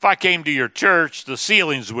I came to your church, the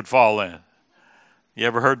ceilings would fall in. You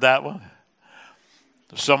ever heard that one?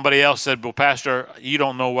 Somebody else said, well, Pastor, you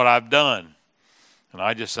don't know what I've done. And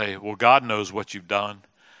I just say, well, God knows what you've done,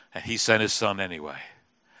 and he sent his son anyway.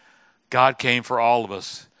 God came for all of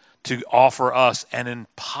us to offer us an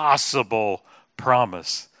impossible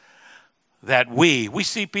promise that we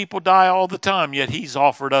see people die all the time, yet he's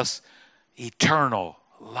offered us eternal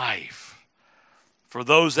life. For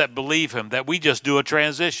those that believe him, that we just do a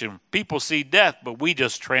transition. People see death, but we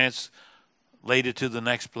just translate it to the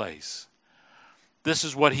next place. This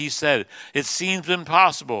is what he said. It seems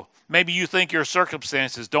impossible. Maybe you think your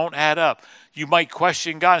circumstances don't add up. You might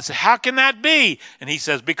question God and say, how can that be? And he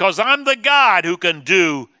says, because I'm the God who can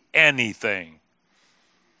do anything.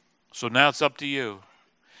 So now it's up to you.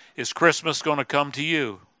 Is Christmas going to come to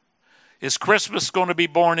you? Is Christmas going to be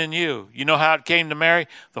born in you? You know how it came to Mary?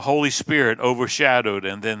 The Holy Spirit overshadowed,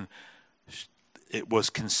 and then it was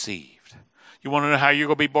conceived. You want to know how you're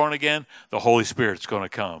going to be born again? The Holy Spirit's going to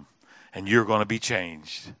come, and you're going to be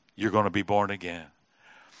changed. You're going to be born again.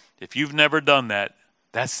 If you've never done that,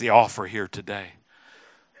 that's the offer here today.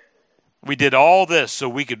 We did all this so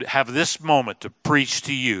we could have this moment to preach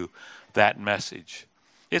to you that message.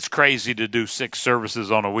 It's crazy to do 6 services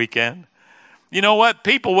on a weekend. You know what?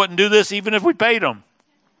 People wouldn't do this even if we paid them.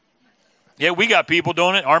 Yeah, we got people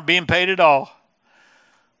doing it, aren't being paid at all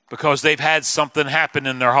because they've had something happen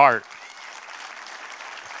in their heart.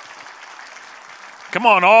 Come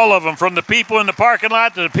on, all of them, from the people in the parking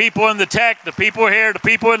lot to the people in the tech, the people here, the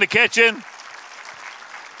people in the kitchen.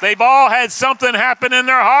 They've all had something happen in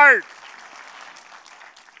their heart.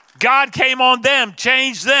 God came on them,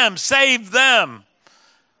 changed them, saved them.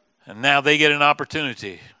 And now they get an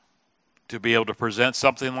opportunity to be able to present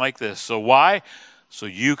something like this. So why? So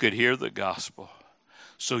you could hear the gospel.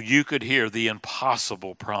 So you could hear the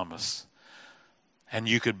impossible promise. And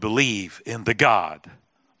you could believe in the God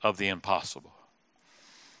of the impossible.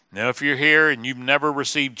 Now, if you're here and you've never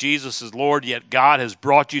received Jesus as Lord, yet God has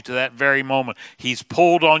brought you to that very moment, he's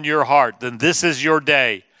pulled on your heart, then this is your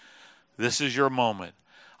day. This is your moment.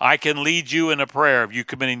 I can lead you in a prayer of you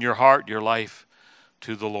committing your heart, your life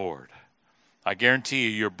to the Lord. I guarantee you,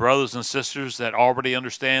 your brothers and sisters that already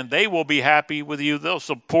understand, they will be happy with you. They'll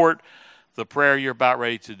support the prayer you're about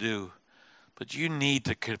ready to do. But you need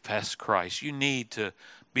to confess Christ. You need to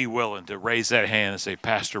be willing to raise that hand and say,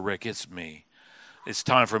 Pastor Rick, it's me. It's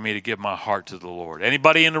time for me to give my heart to the Lord.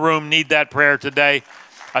 Anybody in the room need that prayer today?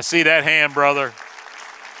 I see that hand, brother.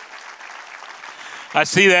 I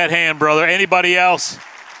see that hand, brother. Anybody else?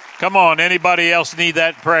 Come on, anybody else need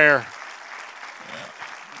that prayer?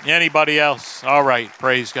 Anybody else? All right,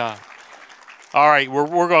 praise God. All right, we're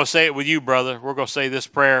going to say it with you, brother. We're going to say this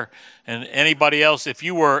prayer. And anybody else, if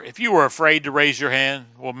you were afraid to raise your hand,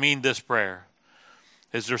 well, mean this prayer.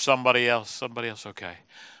 Is there somebody else? Somebody else? Okay.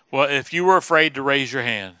 Well, if you were afraid to raise your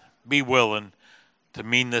hand, be willing to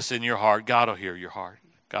mean this in your heart. God will hear your heart.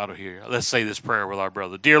 God will hear you. Let's say this prayer with our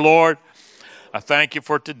brother. Dear Lord, I thank you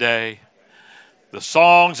for today. The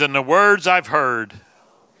songs and the words I've heard,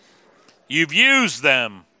 you've used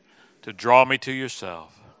them to draw me to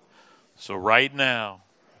yourself. So right now,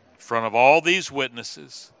 in front of all these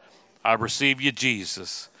witnesses, I receive you,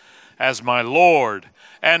 Jesus, as my Lord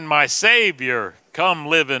and my Savior. Come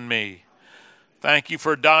live in me. Thank you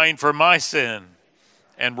for dying for my sin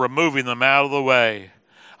and removing them out of the way.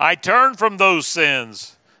 I turn from those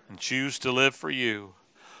sins and choose to live for you.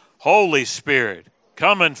 Holy Spirit,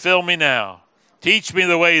 come and fill me now. Teach me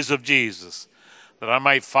the ways of Jesus, that I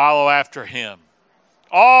might follow after him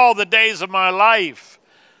all the days of my life.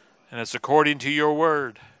 And it's according to your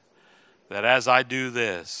word that as I do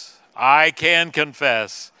this, I can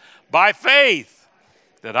confess by faith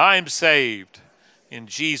that I am saved. In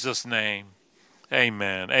Jesus' name,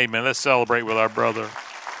 amen. Amen. Let's celebrate with our brother.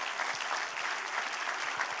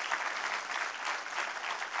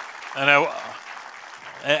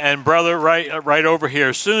 And brother, right over here.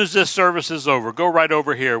 As soon as this service is over, go right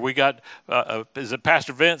over here. We got is it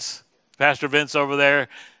Pastor Vince? Pastor Vince over there,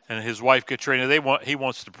 and his wife Katrina. He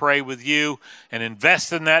wants to pray with you and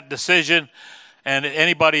invest in that decision. And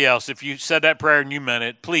anybody else, if you said that prayer and you meant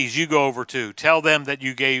it, please, you go over too. Tell them that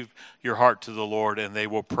you gave your heart to the Lord, and they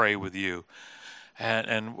will pray with you.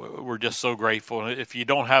 And we're just so grateful. And if you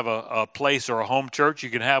don't have a place or a home church,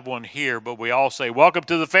 you can have one here. But we all say, welcome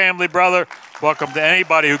to the family, brother. Welcome to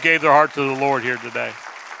anybody who gave their heart to the Lord here today.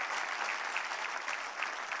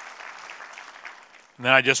 And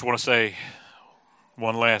then I just want to say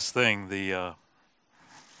one last thing.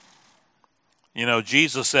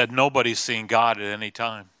 Jesus said nobody's seen God at any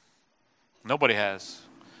time. Nobody has.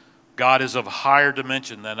 God is of a higher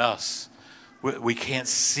dimension than us. We can't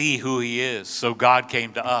see who he is, so God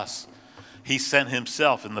came to us. He sent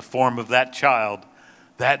himself in the form of that child,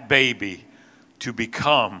 that baby, to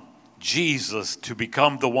become Jesus, to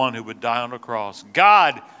become the one who would die on the cross.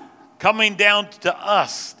 God coming down to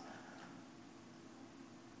us.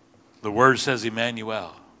 The word says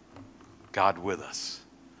Emmanuel, God with us.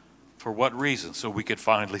 For what reason? So we could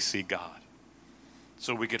finally see God.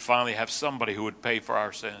 So we could finally have somebody who would pay for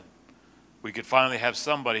our sin. We could finally have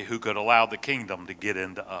somebody who could allow the kingdom to get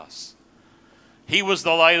into us. He was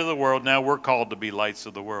the light of the world. Now we're called to be lights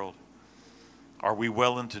of the world. Are we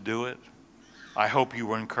willing to do it? I hope you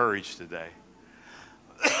were encouraged today.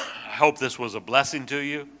 I hope this was a blessing to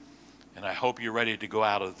you. And I hope you're ready to go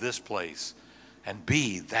out of this place and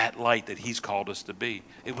be that light that he's called us to be.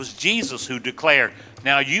 It was Jesus who declared,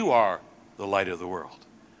 now you are the light of the world.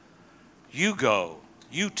 You go,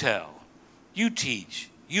 you tell, you teach,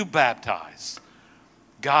 you baptize.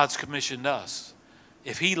 God's commissioned us.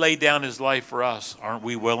 If he laid down his life for us, aren't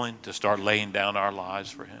we willing to start laying down our lives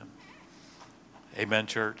for him? Amen,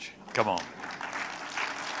 church? Come on.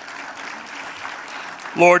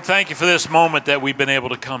 Lord, thank you for this moment that we've been able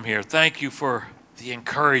to come here. Thank you for the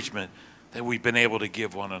encouragement that we've been able to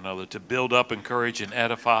give one another, to build up, encourage, and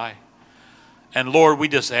edify. And Lord, we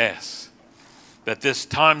just ask that this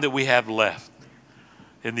time that we have left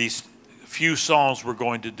in these few songs we're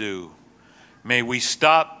going to do, may we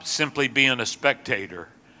stop simply being a spectator,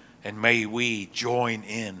 and may we join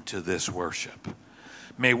into this worship.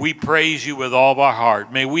 May we praise you with all of our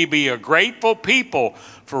heart. May we be a grateful people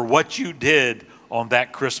for what you did on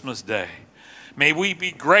that Christmas day. May we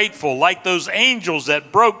be grateful like those angels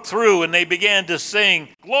that broke through and they began to sing,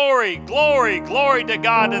 glory, glory, glory to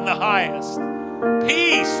God in the highest.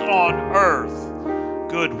 Peace on earth,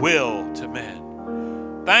 goodwill to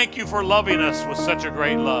men. Thank you for loving us with such a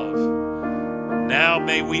great love. Now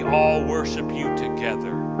may we all worship you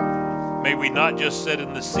together. May we not just sit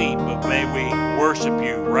in the seat, but may we worship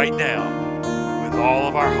you right now with all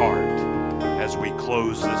of our heart as we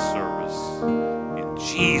close this service. In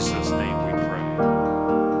Jesus' name we pray.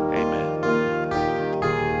 Amen.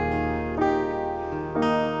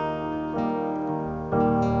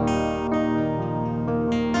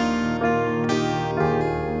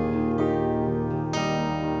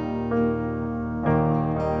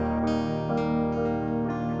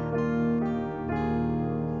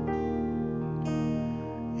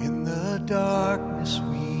 In the darkness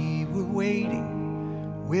we were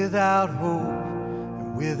waiting, without hope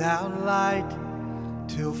and without light,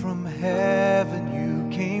 till from heaven you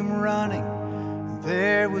came running.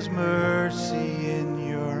 There was mercy in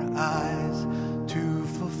your eyes to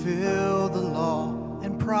fulfill the law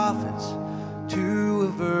and prophets. To a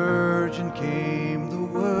virgin came the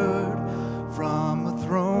word, from a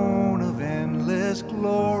throne of endless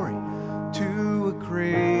glory to a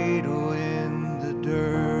cradle in the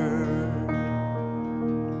dirt.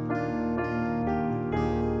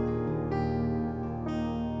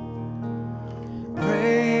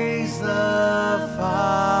 Praise the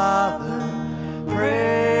Father,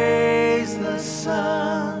 praise the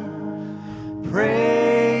Son,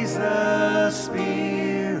 praise the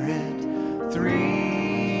Spirit,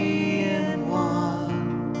 three in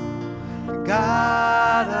one.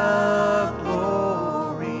 God of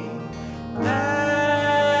glory,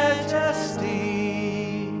 majesty,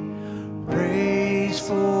 praise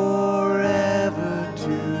forever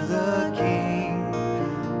to the King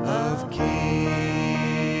of Kings.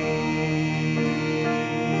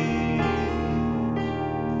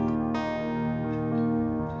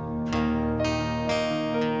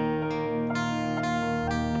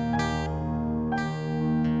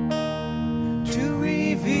 To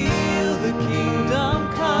reveal the King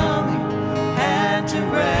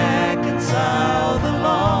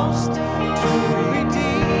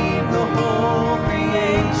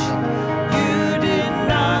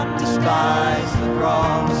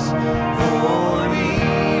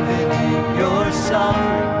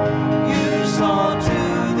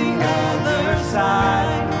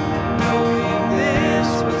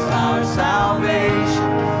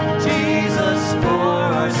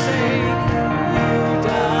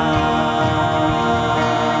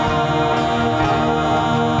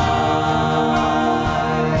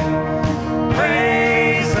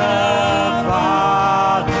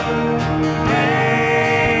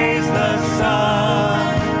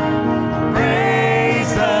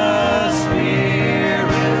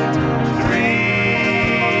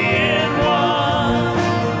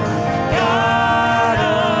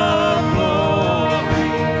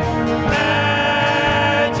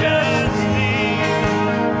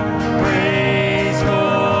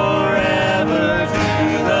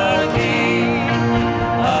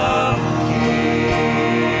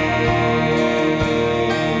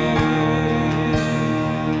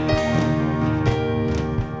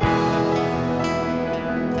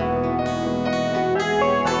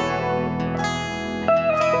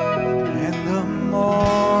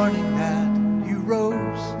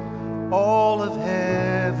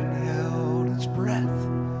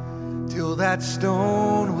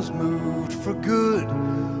stone was moved for good,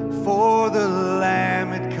 for the Lamb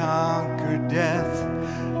had conquered death.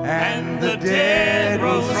 And the dead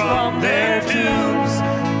rose from their tombs,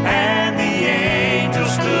 and the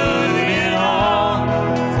angels stood in awe,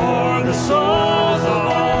 for the souls of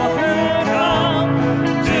all who come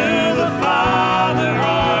to the Father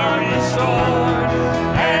are restored.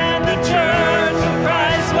 And the church of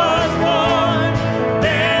Christ was born,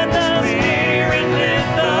 then the Spirit lit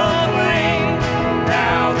the flame.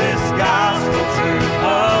 Now this gospel truth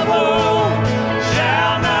of old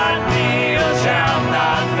shall not kneel, shall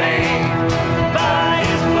not fade. By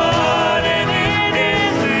His blood and in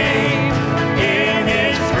His name, in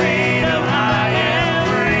His freedom I am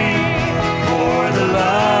free. For the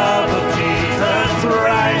love of Jesus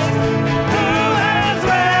Christ, who has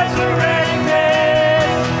resurrected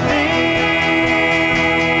me.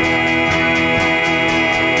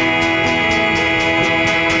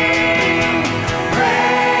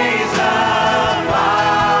 Praise the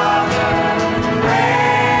Father,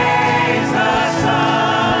 praise the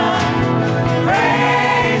Son,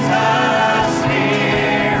 praise the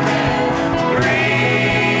Spirit,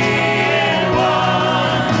 three in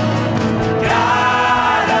one.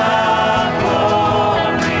 God of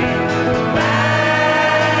glory,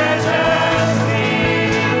 majesty,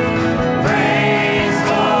 praise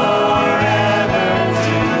forever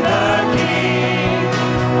to the King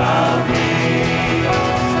of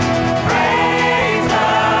Kings. Praise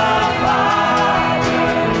the Father,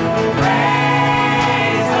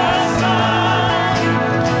 praise the Son,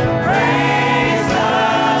 praise the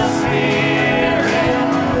Spirit,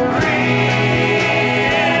 three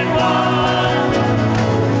in one.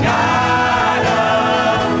 God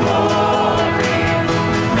of glory,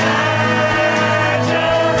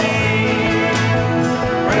 majesty,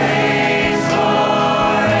 praise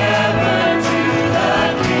forever to the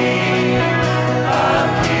King of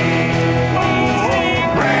Kings.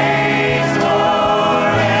 Praise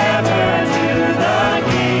forever to the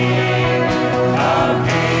King of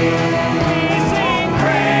Kings.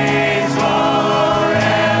 Praise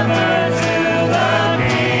forever to the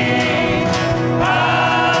King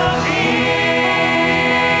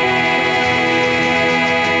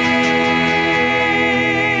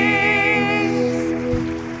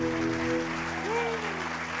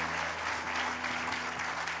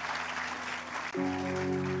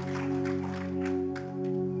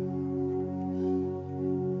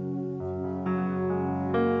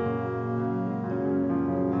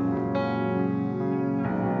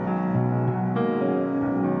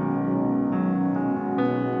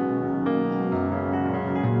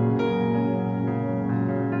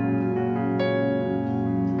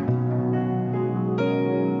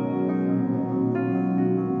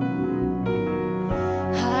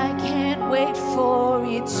I can't wait for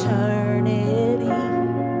eternity.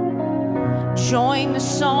 Join the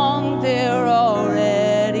song they're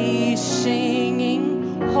already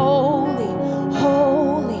singing. Holy,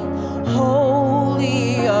 holy,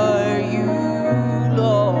 holy are you,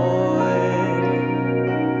 Lord.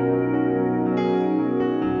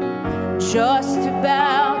 Just to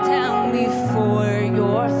bow down before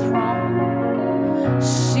your throne,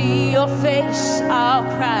 see your face, I'll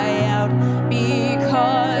cry out,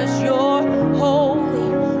 because you're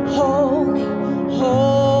holy, holy,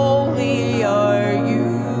 holy are you,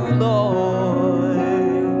 Lord.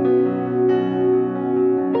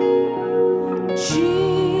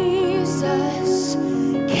 Jesus,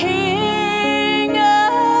 King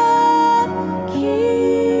of Kings.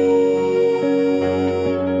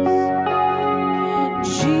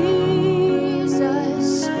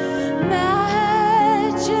 Jesus, Majesty.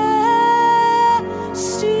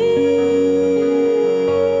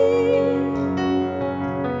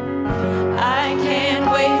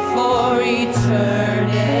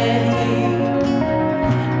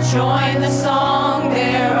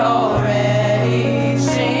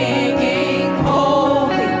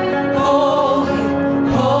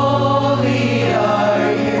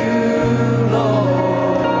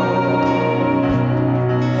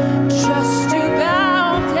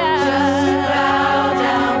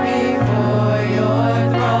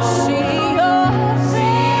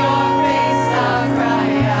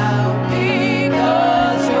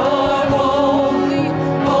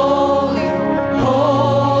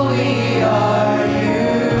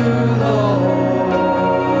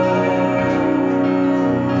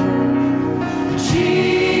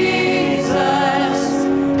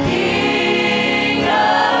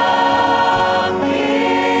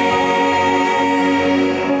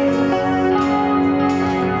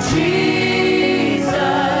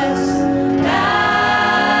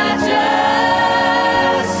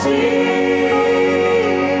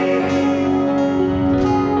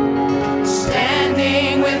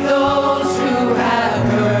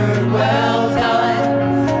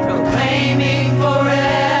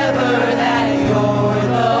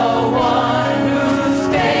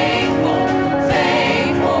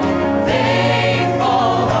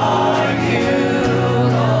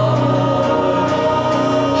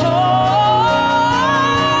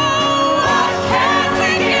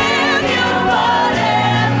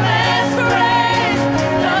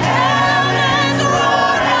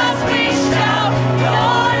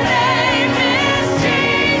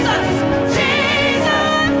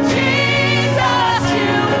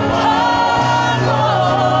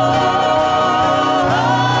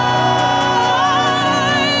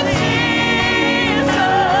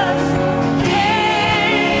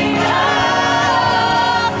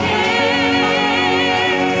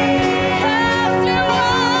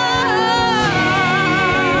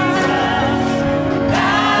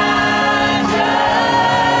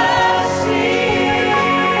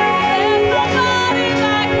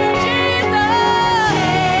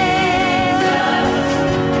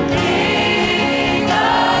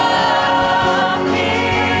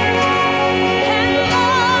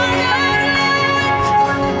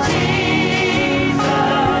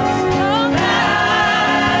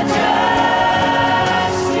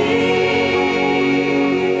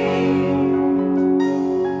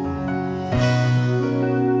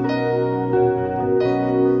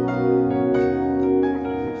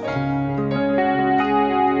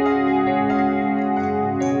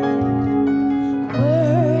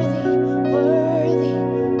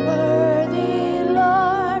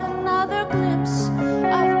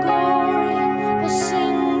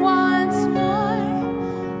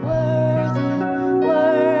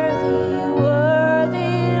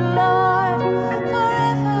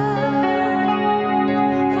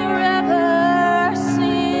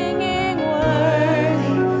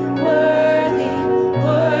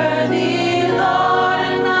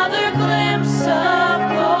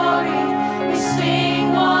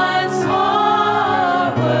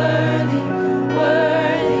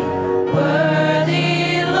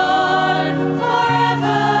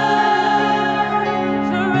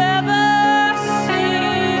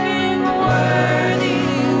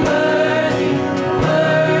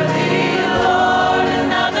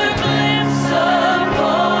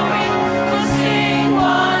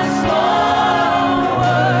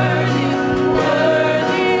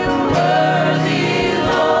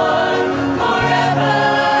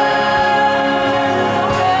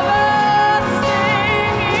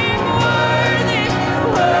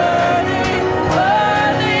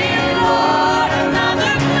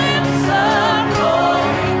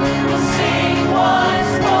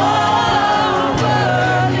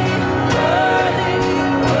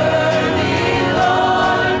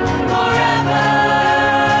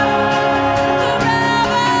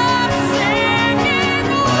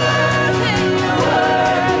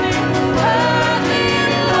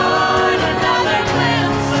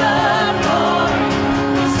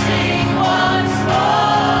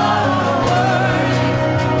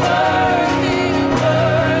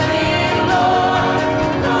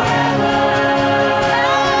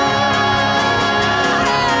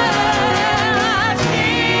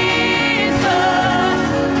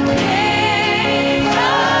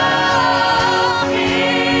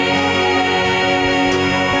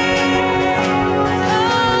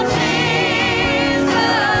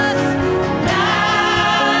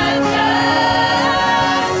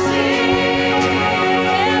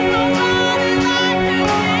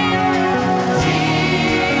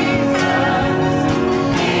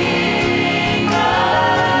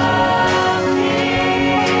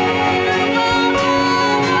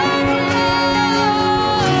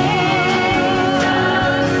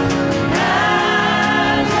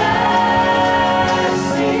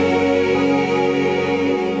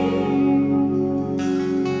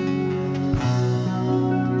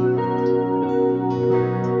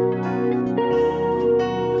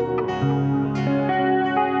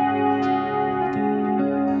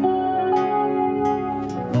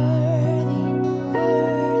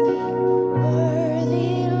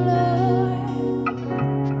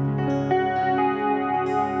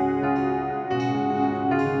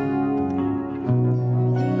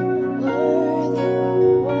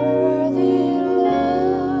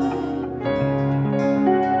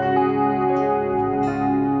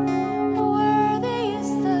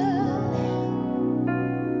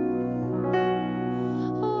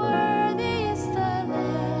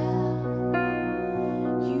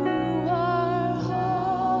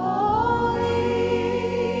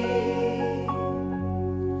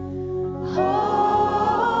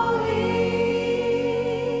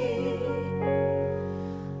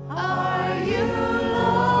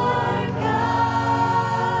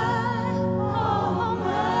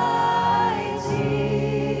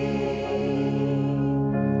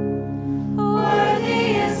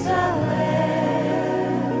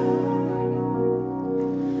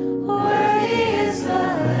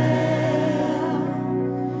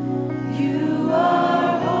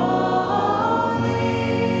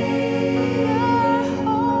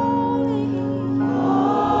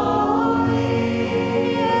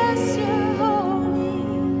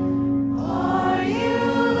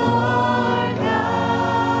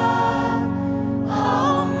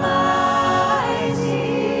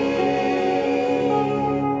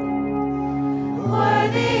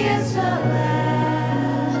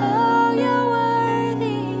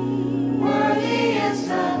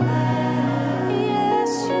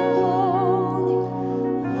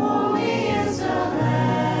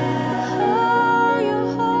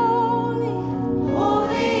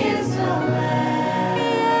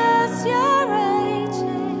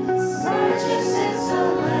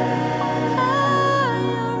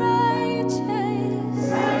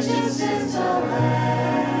 the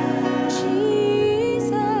Lamb.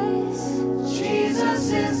 Jesus.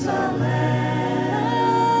 Jesus is the Lamb.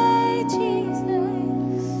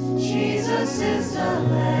 Jesus. Jesus is the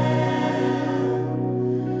Lamb.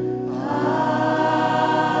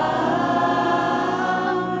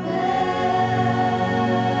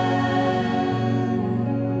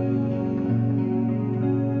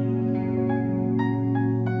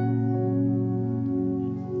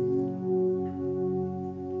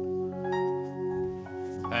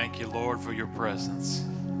 Thank you, Lord, for your presence.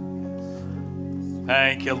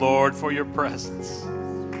 Thank you, Lord, for your presence.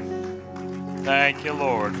 Thank you,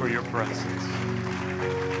 Lord, for your presence.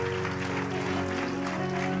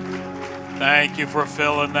 Thank you for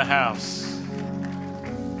filling the house.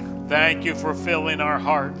 Thank you for filling our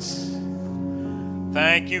hearts.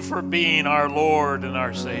 Thank you for being our Lord and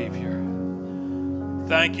our Savior.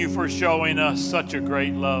 Thank you for showing us such a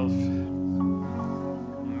great love.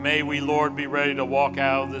 May we, Lord, be ready to walk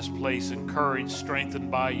out of this place encouraged, strengthened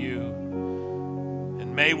by you.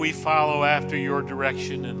 And may we follow after your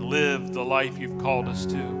direction and live the life you've called us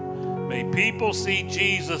to. May people see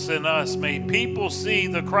Jesus in us. May people see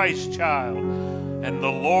the Christ child and the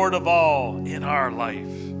Lord of all in our life.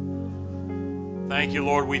 Thank you,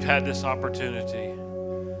 Lord, we've had this opportunity.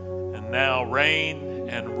 And now reign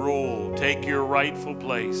and rule. Take your rightful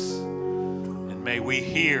place. And may we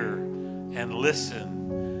hear and listen.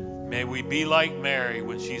 May we be like Mary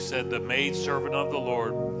when she said, the maidservant of the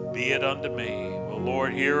Lord, be it unto me. Well,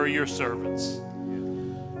 Lord, here are your servants.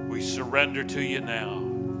 We surrender to you now.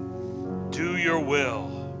 Do your will.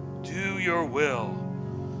 Do your will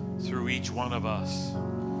through each one of us.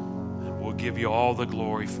 And we'll give you all the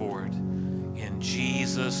glory for it. In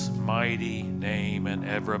Jesus' mighty name. And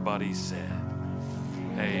everybody said,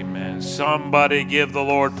 amen. Somebody give the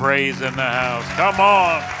Lord praise in the house. Come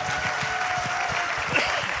on.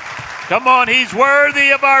 Come on, he's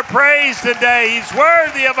worthy of our praise today. He's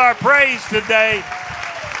worthy of our praise today.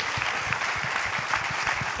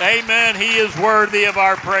 Amen. He is worthy of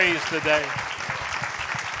our praise today.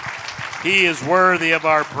 He is worthy of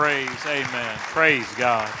our praise. Amen. Praise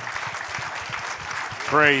God.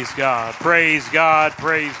 Praise God. Praise God.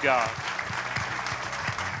 Praise God.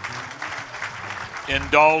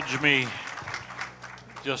 Indulge me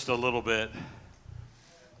just a little bit.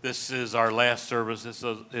 This is our last service. This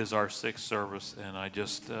is our sixth service. And I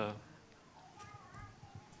just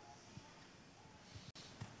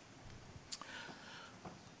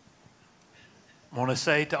want to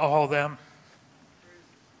say to all of them,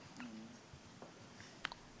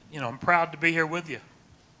 I'm proud to be here with you.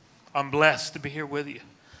 I'm blessed to be here with you.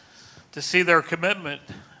 To see their commitment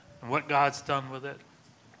and what God's done with it.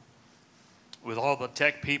 With all the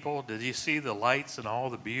tech people, did you see the lights and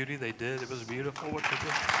all the beauty they did? It was beautiful what they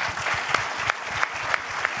did.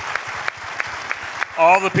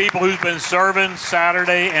 All the people who've been serving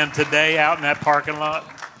Saturday and today out in that parking lot.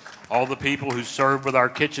 All the people who served with our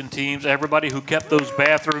kitchen teams. Everybody who kept those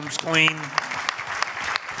bathrooms clean.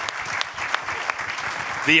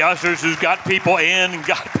 The ushers who got people in and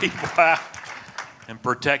got people out and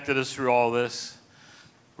protected us through all this.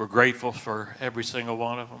 We're grateful for every single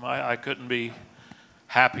one of them. I couldn't be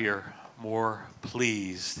happier, more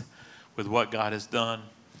pleased with what God has done.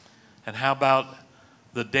 And how about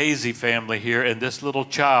the Daisy family here and this little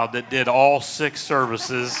child that did all 6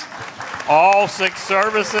 services, all 6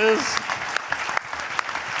 services,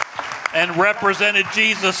 and represented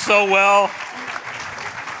Jesus so well.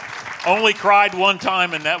 Only cried one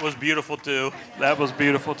time, and that was beautiful too. That was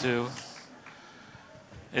beautiful too.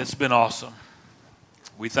 It's been awesome.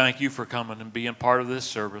 We thank you for coming and being part of this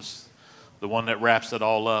service, the one that wraps it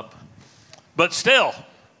all up. But still,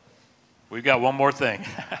 we've got one more thing.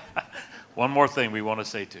 One more thing we want to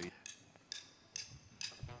say to you.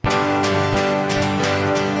 Here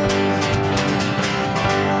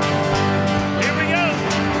we go.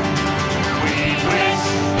 We wish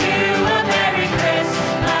you a Merry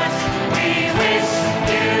Christmas. We wish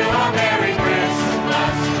you a Merry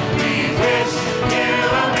Christmas. We wish you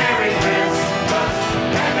a Merry Christmas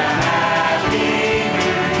and a Happy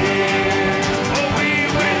New Year. Oh, we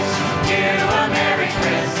wish you a Merry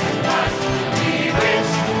Christmas. We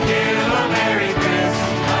wish you a Merry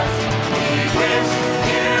Christmas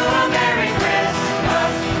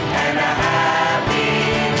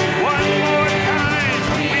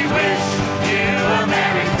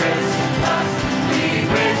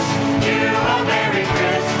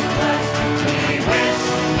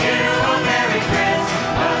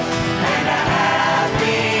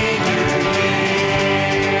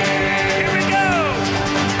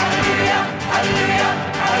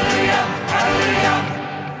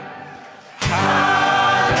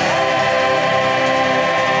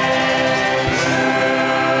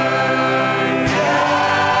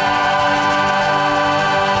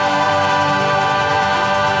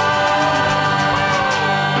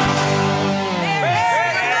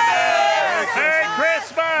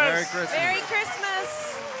Merry Christmas. Merry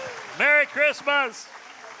Christmas. Merry Christmas.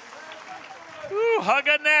 Ooh, hug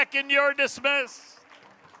a neck and you're dismissed.